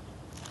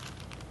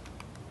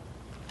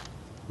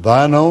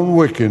 Thine own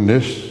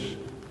wickedness,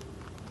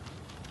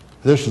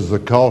 this is the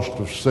cost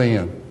of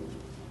sin.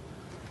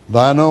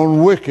 Thine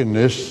own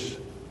wickedness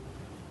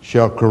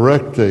shall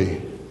correct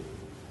thee.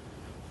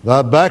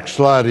 Thy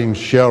backsliding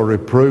shall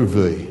reprove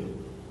thee.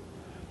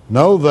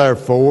 Know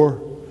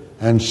therefore,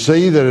 and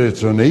see that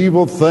it's an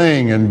evil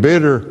thing and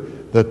bitter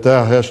that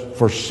thou hast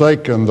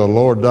forsaken the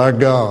Lord thy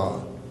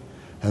God,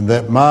 and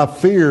that my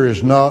fear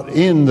is not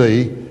in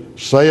thee,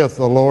 saith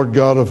the Lord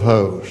God of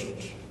hosts.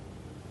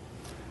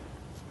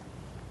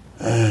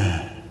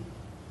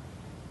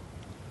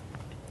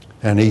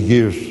 And he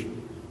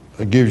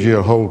gives you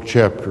a whole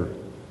chapter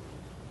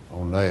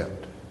on that.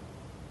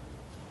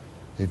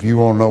 If you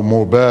want to know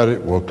more about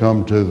it, we'll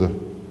come to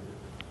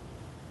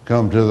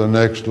the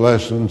next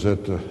lessons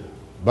at the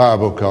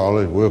Bible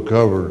college. We'll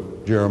cover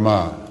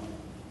Jeremiah.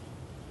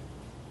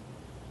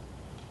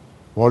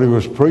 What he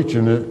was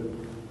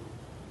preaching,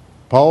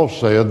 Paul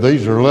said,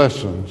 these are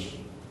lessons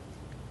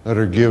that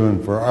are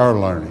given for our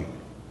learning,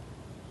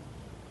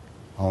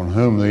 on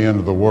whom the end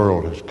of the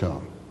world has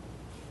come.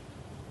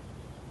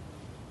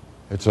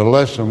 It's a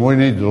lesson we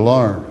need to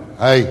learn.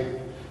 Hey,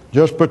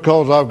 just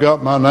because I've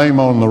got my name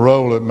on the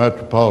roll at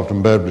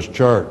Metropolitan Baptist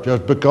Church,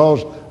 just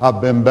because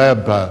I've been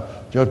baptized,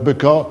 just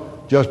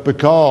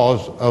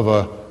because of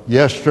a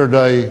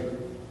yesterday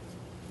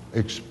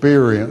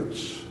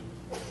experience,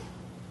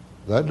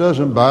 that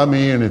doesn't buy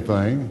me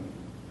anything.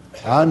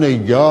 I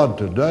need God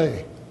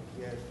today.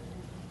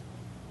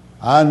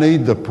 I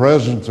need the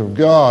presence of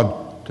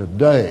God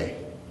today.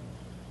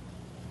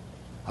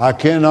 I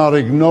cannot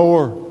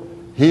ignore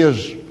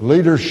His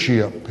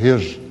leadership,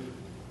 His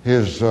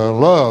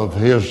love,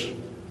 His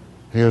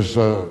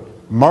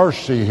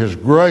mercy, His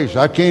grace.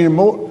 I can't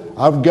ignore.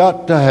 I've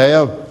got to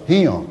have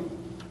Him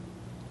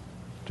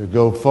to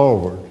go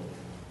forward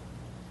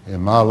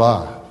in my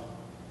life.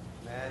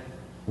 Amen.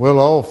 We'll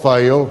all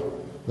fail.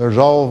 There's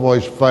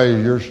always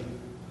failures.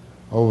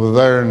 Over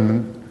there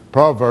in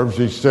Proverbs,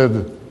 he said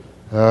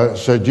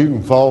you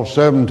can fall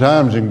 7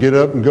 times and get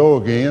up and go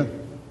again.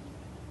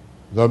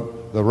 The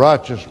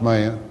righteous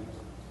man.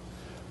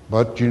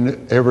 But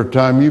every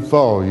time you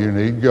fall, you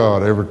need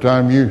God. Every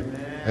time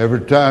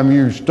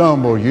you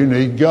stumble, you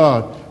need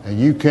God. And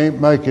you can't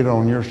make it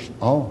on your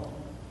own.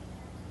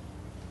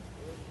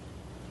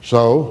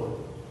 So,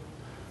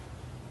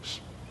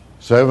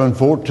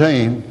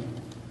 7:14,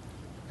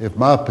 if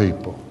my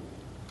people,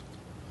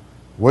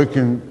 we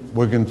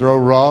can throw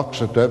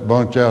rocks at that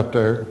bunch out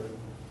there.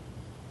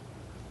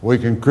 We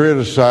can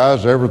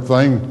criticize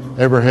everything,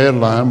 every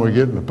headline we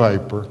get in the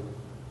paper.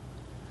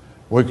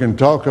 We can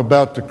talk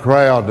about the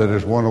crowd that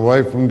has went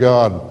away from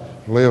God,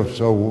 lived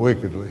so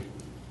wickedly.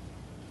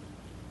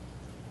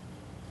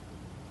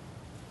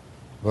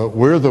 But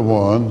we're the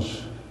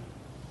ones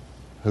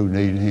who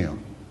need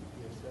Him.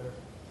 Yes, sir.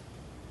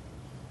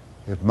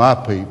 If my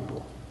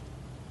people,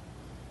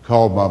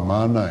 called by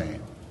my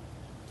name,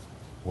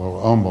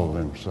 will humble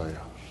themselves.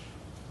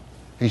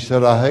 He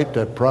said, I hate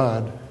that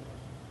pride.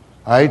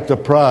 I hate the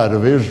pride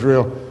of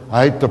Israel.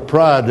 I hate the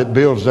pride that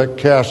builds that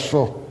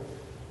castle.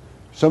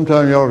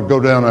 Sometime you ought to go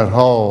down that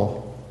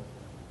hall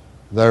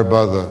there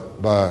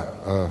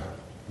by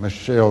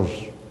Michelle's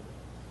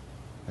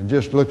and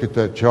just look at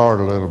that chart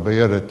a little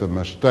bit at the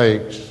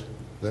mistakes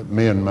that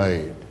men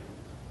made.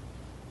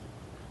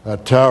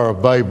 That Tower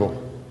of Babel,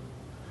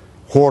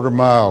 1/4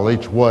 mile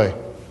each way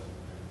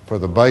for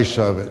the base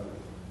of it.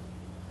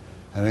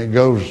 And it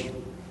goes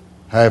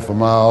 1/2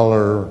 mile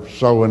or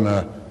so in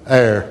the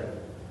air.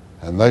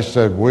 And they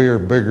said, we are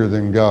bigger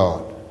than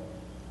God.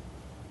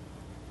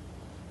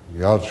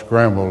 God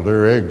scrambled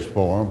their eggs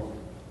for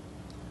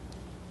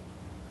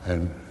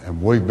them.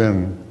 And we've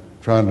been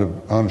trying to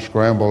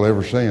unscramble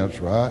ever since,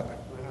 right?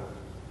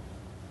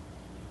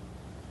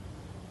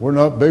 We're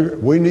not bigger.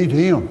 We need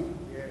Him.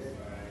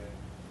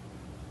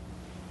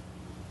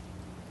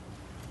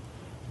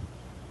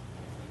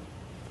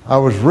 I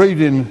was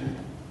reading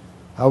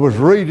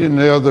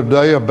the other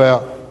day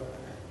about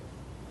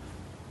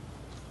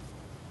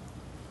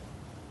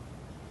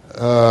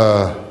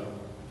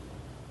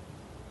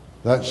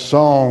that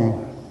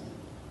song,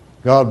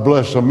 God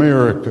Bless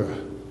America.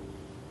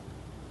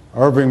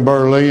 Irving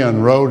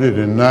Berlin wrote it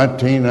in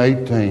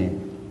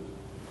 1918,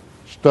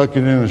 stuck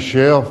it in a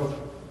shelf,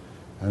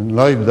 and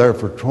laid there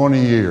for 20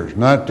 years.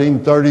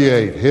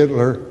 1938,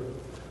 Hitler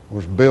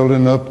was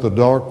building up the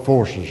dark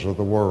forces of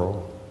the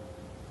world.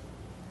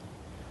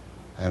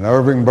 And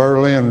Irving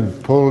Berlin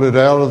pulled it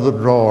out of the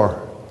drawer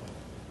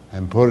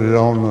and put it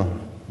on the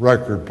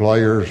record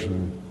players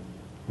and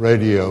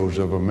radios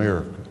of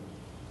America.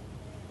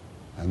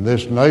 And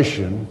this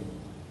nation,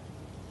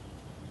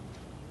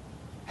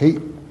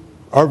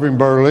 Irving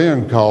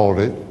Berlin called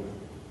it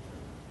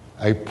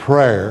a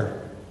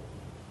prayer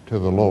to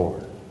the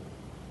Lord.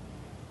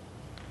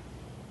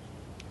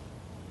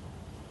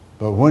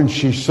 But when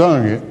she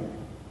sung it,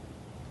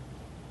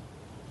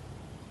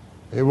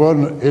 it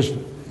wasn't, it's,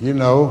 you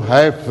know,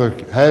 half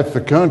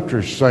the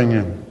country's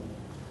singing,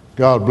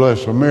 God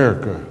Bless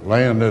America,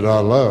 land that I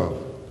love.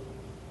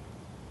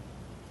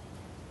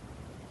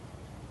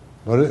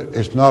 But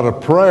it's not a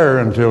prayer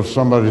until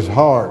somebody's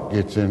heart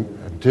gets in,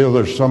 until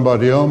there's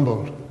somebody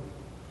humbled.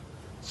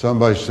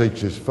 Somebody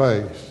seeks His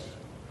face.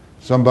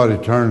 Somebody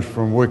turns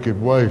from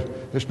wicked ways.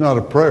 It's not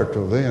a prayer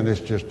till then. It's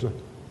just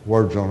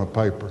words on a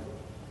paper.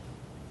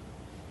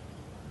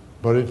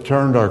 But it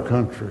turned our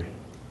country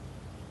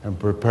and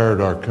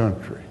prepared our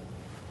country.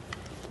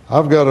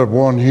 I've got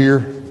one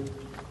here.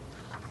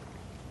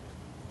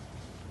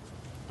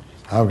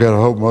 I've got a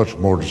whole much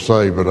more to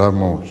say, but I'm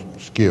going to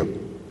skip.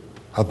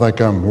 I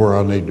think I'm where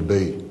I need to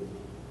be.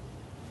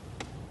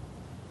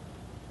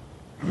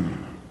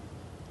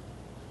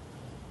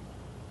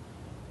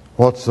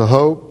 What's the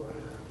hope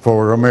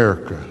for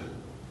America?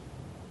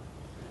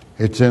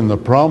 It's in the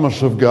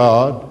promise of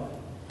God,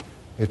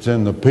 it's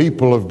in the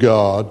people of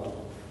God,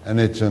 and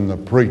it's in the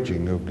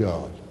preaching of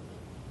God.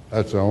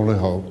 That's the only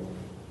hope.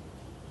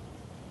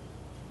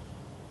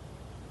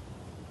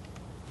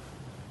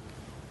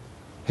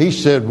 He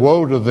said,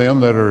 woe to them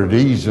that are at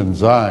ease in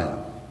Zion.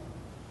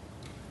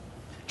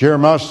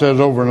 Jeremiah says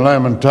over in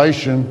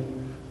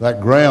Lamentation,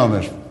 that crown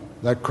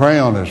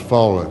is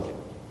fallen.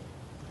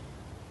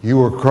 You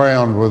were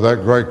crowned with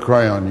that great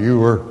crown. You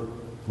were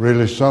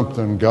really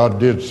something. God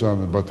did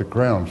something, but the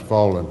crown's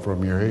fallen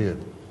from your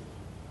head.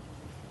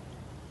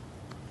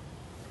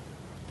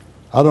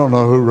 I don't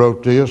know who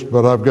wrote this,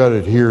 but I've got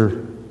it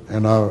here,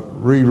 and I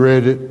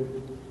reread it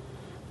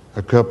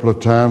a couple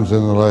of times in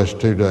the last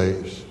 2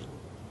 days.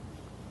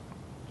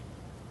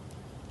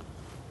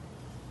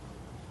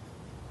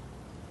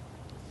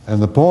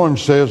 And the poem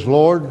says,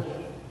 Lord,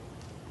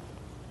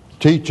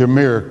 teach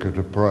America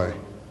to pray.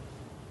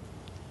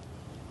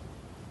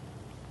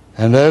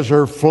 And as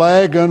her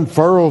flag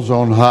unfurls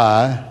on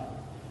high,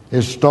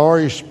 its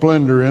starry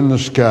splendor in the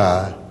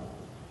sky,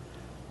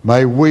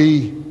 may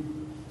we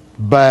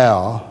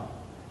bow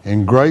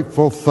in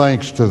grateful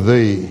thanks to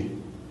Thee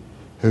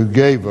who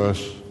gave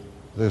us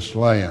this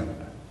land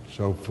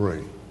so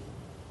free.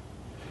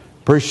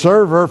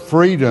 Preserve her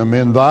freedom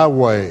in Thy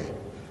way.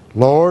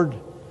 Lord,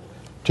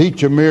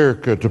 teach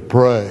America to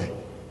pray.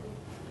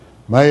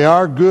 May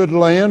our good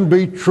land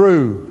be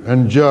true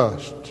and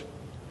just.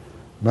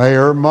 May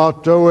her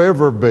motto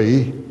ever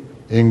be,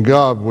 in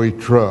God we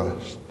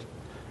trust.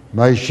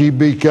 May she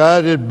be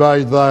guided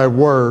by Thy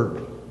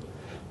word.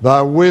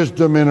 Thy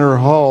wisdom in her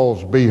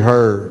halls be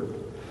heard.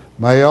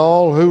 May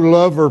all who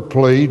love her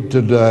plead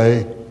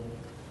today,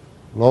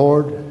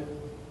 Lord,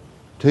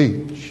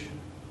 teach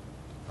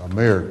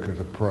America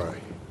to pray.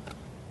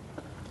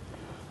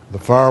 The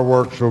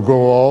fireworks will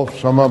go off.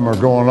 Some of them are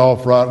going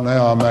off right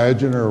now, I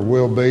imagine, or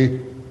will be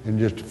in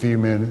just a few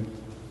minutes.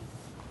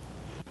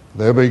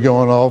 They'll be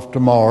going off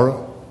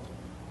tomorrow.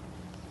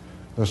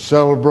 The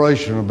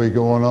celebration will be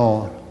going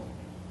on.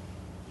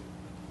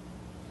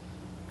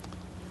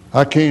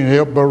 I can't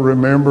help but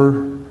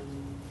remember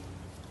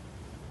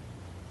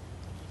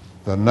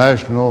the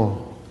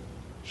national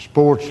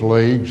sports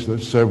leagues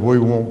that said we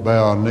won't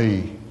bow a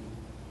knee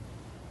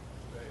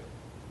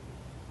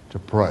to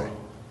pray.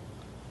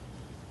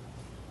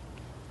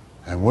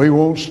 And we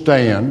won't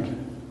stand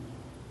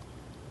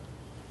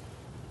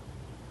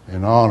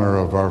in honor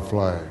of our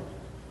flag.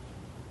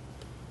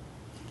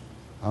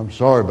 I'm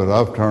sorry, but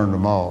I've turned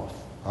them off.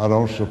 I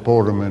don't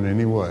support them in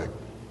any way.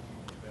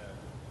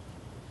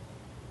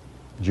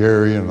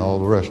 Jerry and all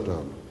the rest of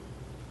them.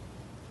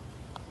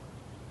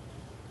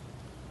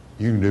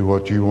 You can do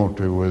what you want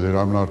to with it.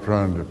 I'm not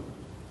trying to.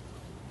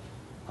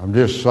 I'm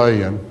just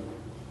saying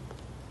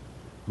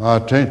my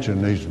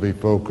attention needs to be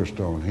focused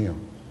on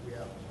Him.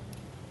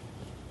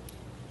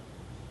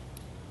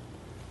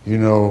 You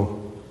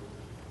know,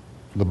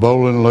 the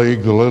bowling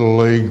league, the little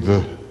league,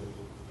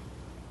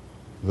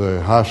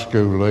 the high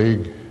school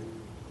league,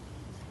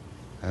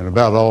 and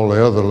about all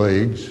the other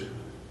leagues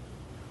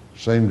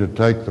seem to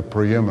take the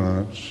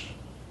preeminence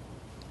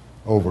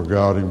over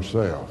God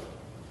Himself.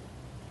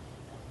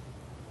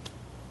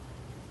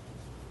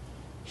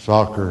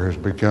 Soccer has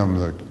become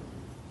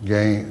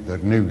the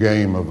new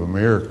game of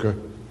America.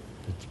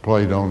 It's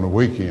played on the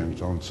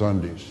weekends, on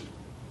Sundays,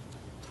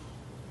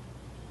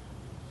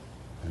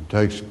 and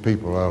takes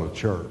people out of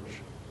church.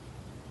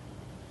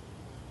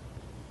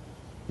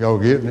 Y'all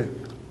getting it?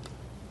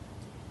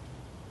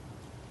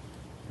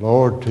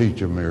 Lord,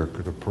 teach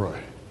America to pray.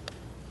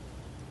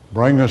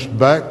 Bring us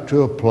back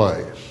to a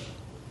place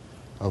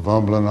of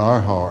humbling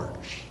our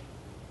hearts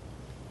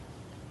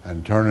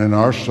and turning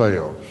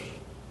ourselves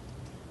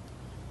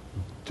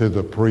to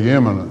the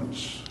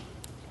preeminence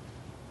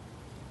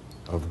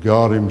of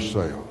God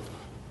Himself.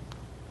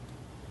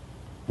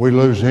 We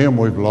lose Him,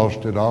 we've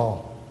lost it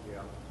all.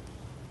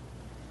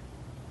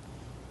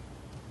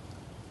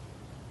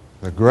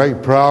 The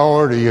great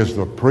priority is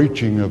the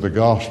preaching of the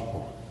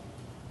gospel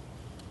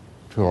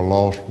to a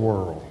lost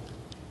world.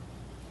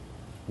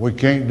 We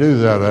can't do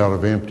that out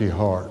of empty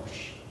hearts.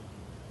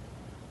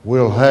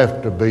 We'll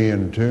have to be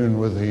in tune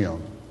with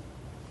Him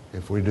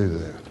if we do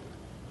that.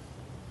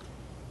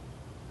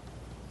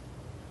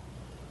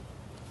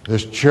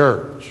 This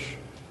church,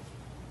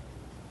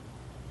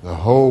 the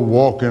whole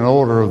walking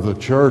order of the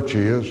church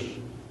is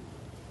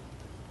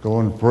go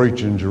and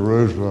preach in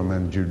Jerusalem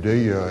and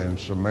Judea and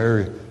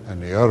Samaria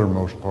and the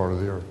uttermost part of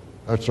the earth.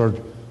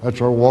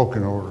 That's our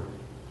walking order.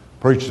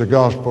 Preach the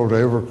gospel to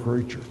every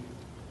creature.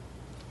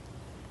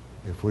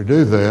 If we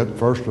do that,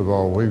 first of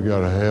all, we've got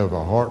to have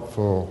a heart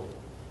full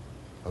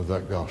of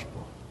that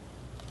gospel.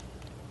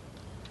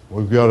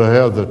 We've got to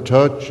have the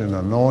touch and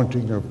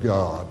anointing of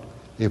God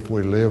if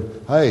we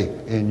live. Hey,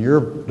 in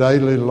your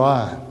daily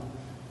life,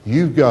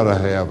 you've got to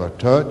have a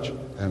touch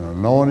and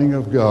anointing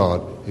of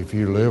God if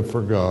you live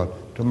for God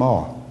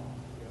tomorrow.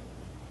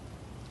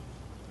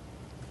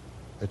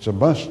 It's a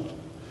must.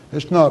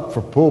 It's not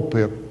for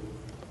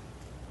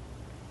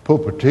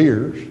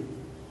pulpiteers.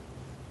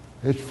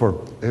 It's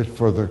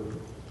for the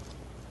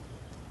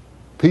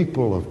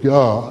people of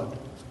God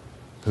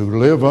who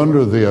live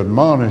under the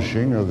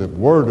admonishing of the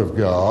Word of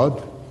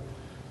God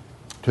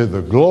to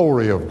the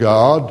glory of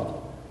God,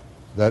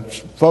 that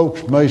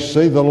folks may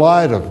see the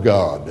light of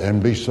God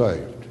and be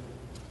saved.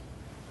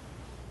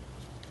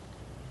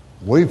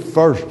 We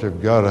first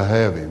have got to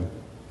have Him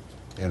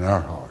in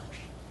our hearts.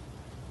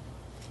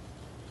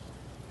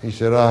 He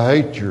said, I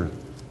hate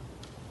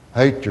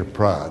your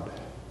pride.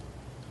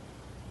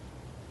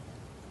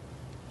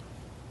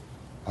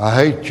 I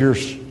hate your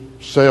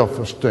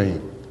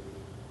self-esteem.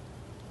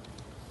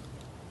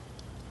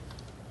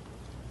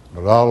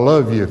 But I'll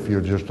love you if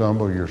you'll just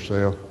humble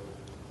yourself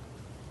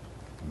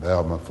and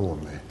bow before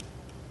me.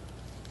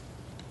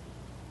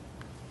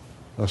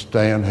 Let's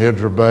stand,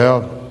 heads are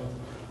bowed.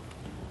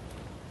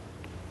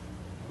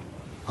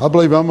 I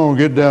believe I'm going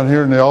to get down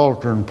here in the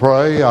altar and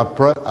pray. I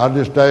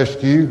just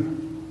ask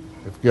you,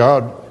 if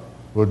God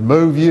would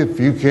move you,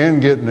 if you can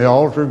get in the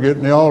altar, get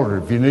in the altar.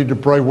 If you need to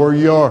pray where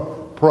you are,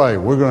 pray.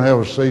 We're going to have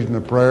a season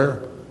of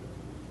prayer.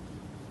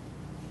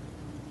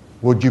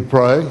 Would you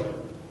pray?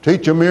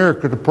 Teach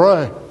America to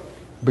pray.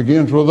 It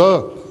begins with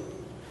us.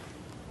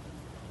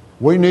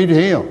 We need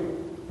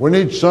Him. We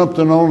need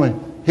something only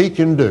He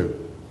can do.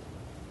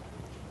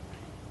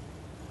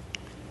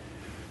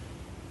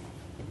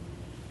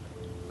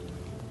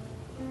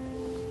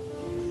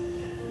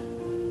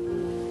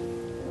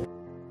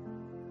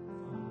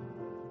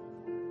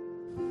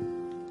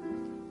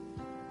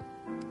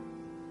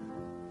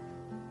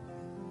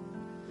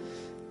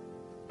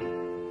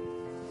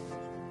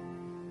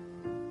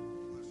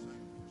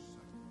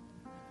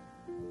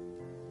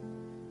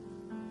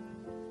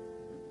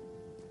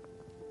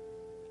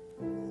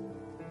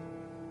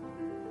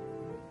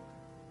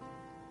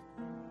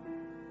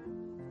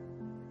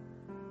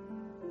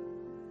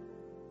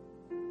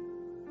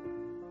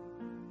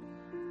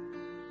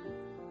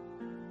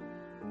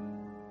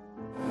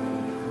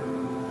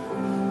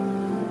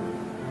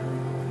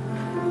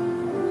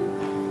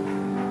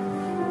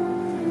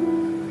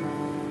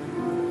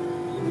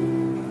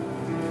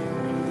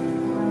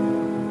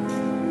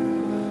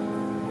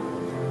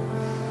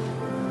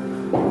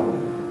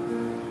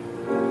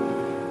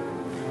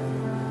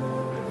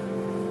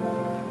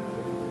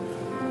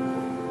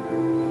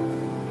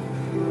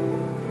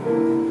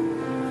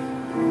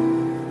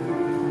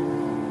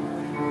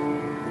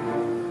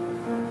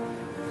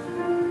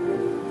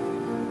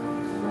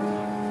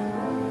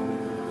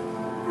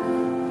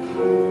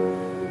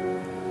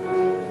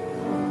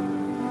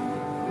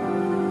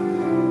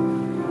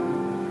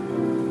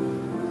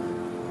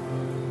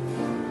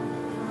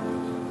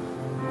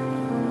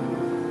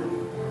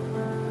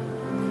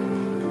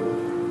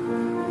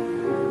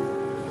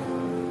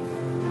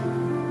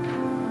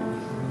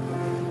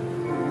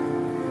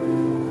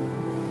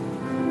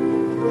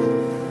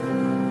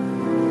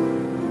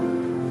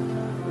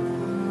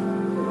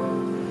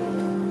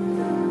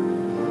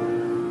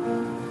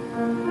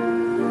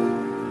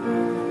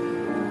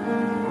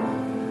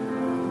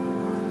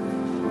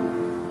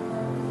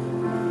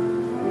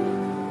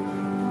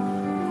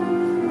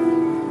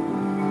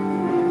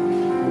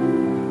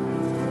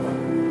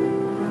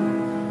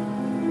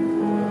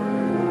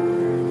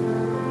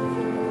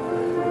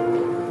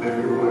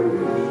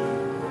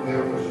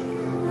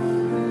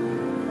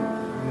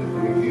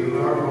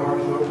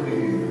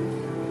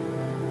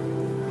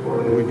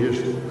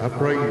 I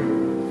pray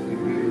you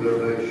give the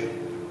nation,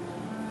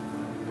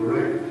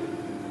 direct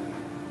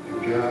and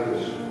guide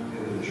us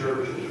in the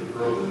churches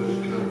across this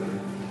country.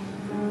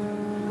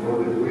 Lord,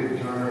 that we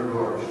turn our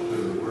hearts to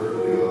the Word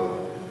of God.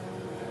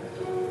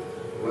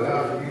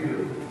 Allow you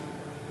to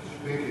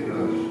speak in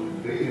us,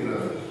 be in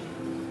us,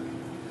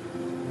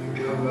 and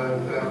come that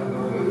fountain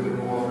of living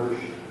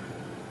waters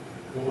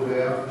poured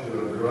out to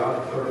a dry,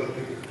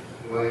 thirsty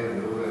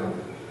land around us.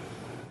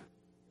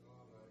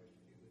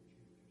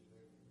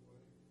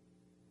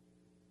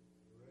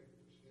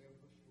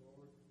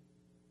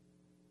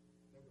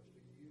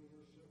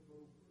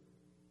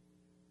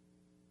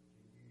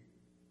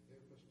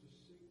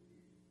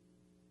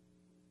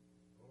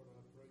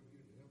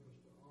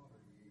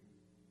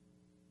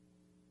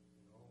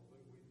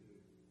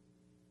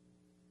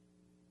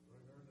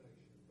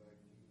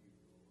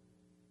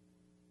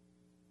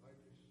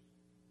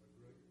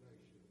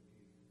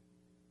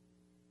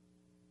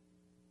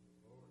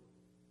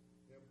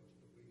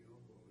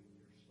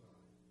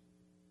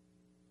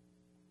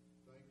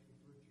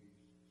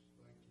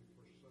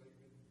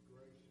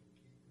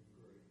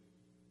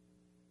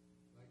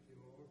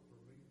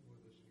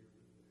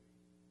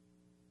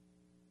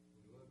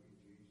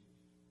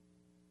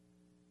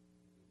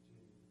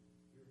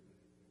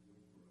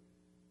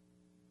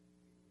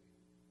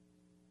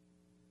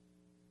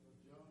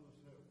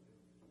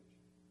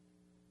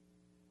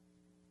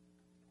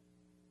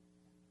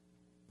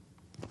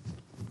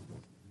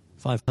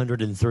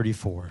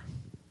 $534.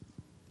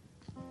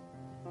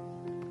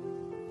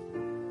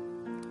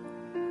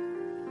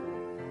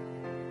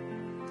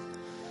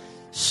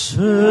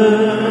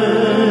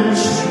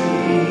 Search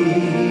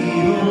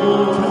me, O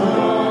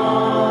God,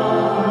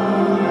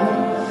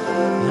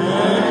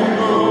 and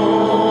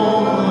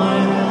know my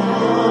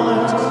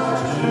heart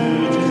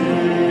today.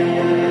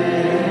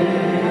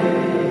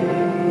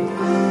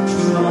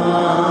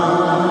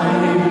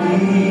 Try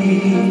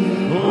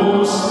me, O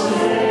Savior.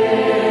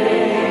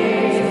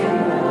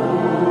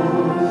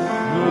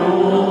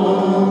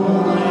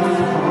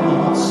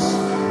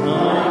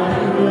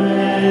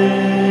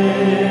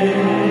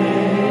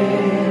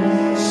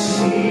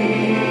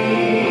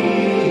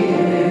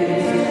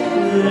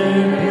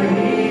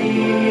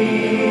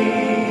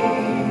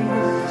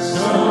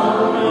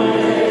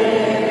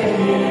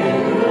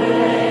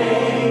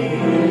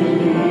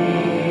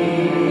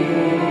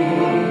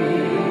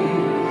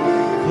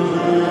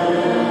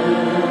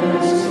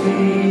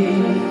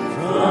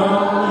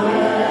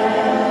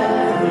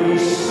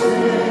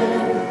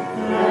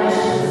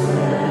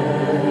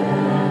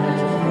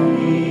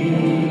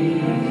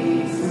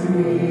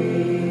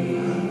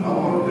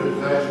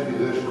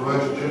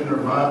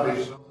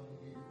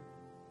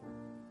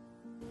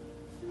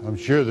 I'm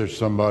sure there's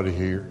somebody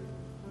here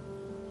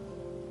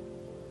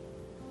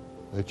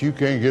that you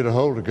can't get a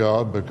hold of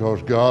God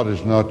because God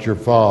is not your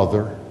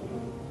Father.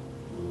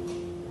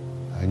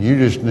 And you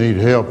just need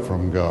help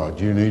from God.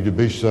 You need to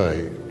be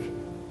saved.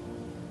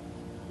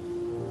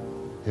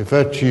 If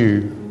that's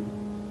you,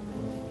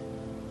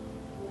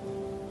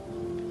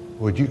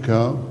 would you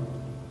come?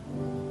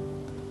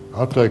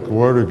 I'll take the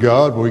Word of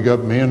God. We got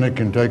men that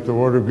can take the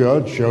Word of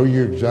God, show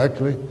you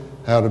exactly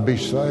how to be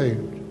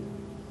saved.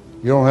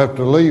 You don't have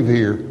to leave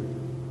here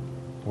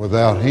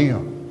without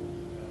Him.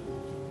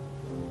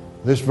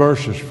 This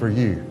verse is for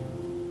you.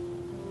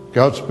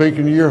 God's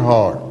speaking to your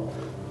heart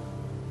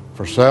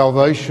for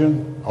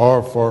salvation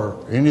or for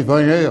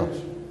anything else.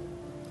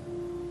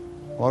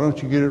 Why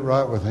don't you get it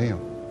right with Him?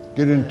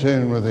 Get in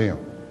tune with Him.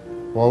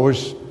 While we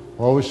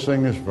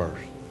sing this verse.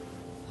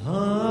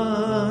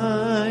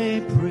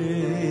 I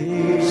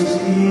praise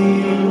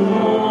Thee,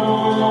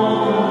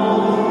 Lord,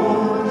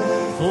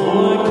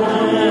 for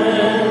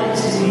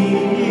cleansing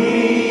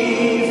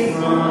me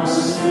from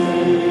sin.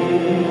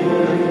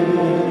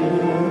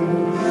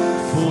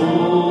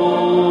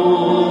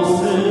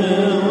 Fulfill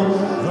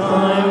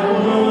Thy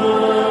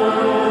word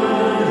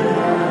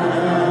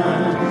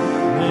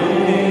and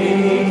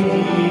make me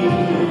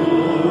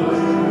pure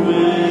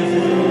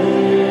within.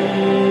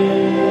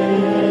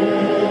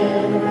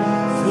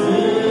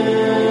 Fill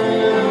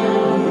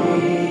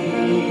me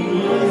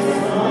with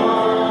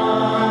fire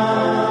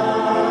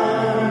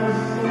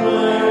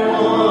where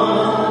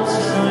once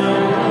I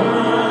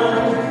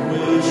burned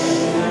with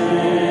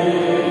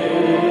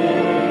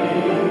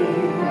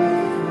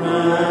grant my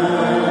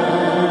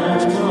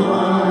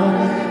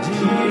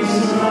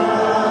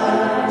desire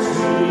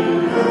to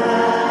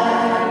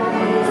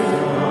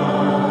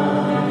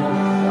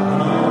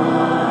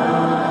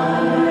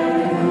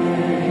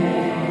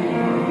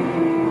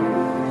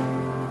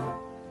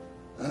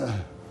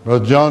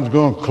Brother John's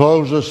going to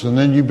close us, and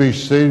then you be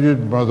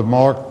seated. Brother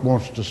Mark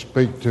wants to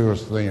speak to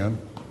us then.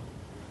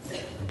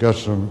 We've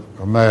got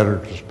a matter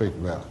to speak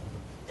about.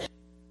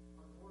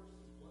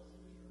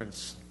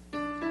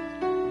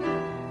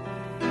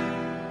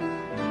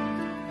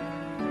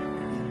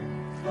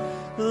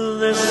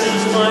 This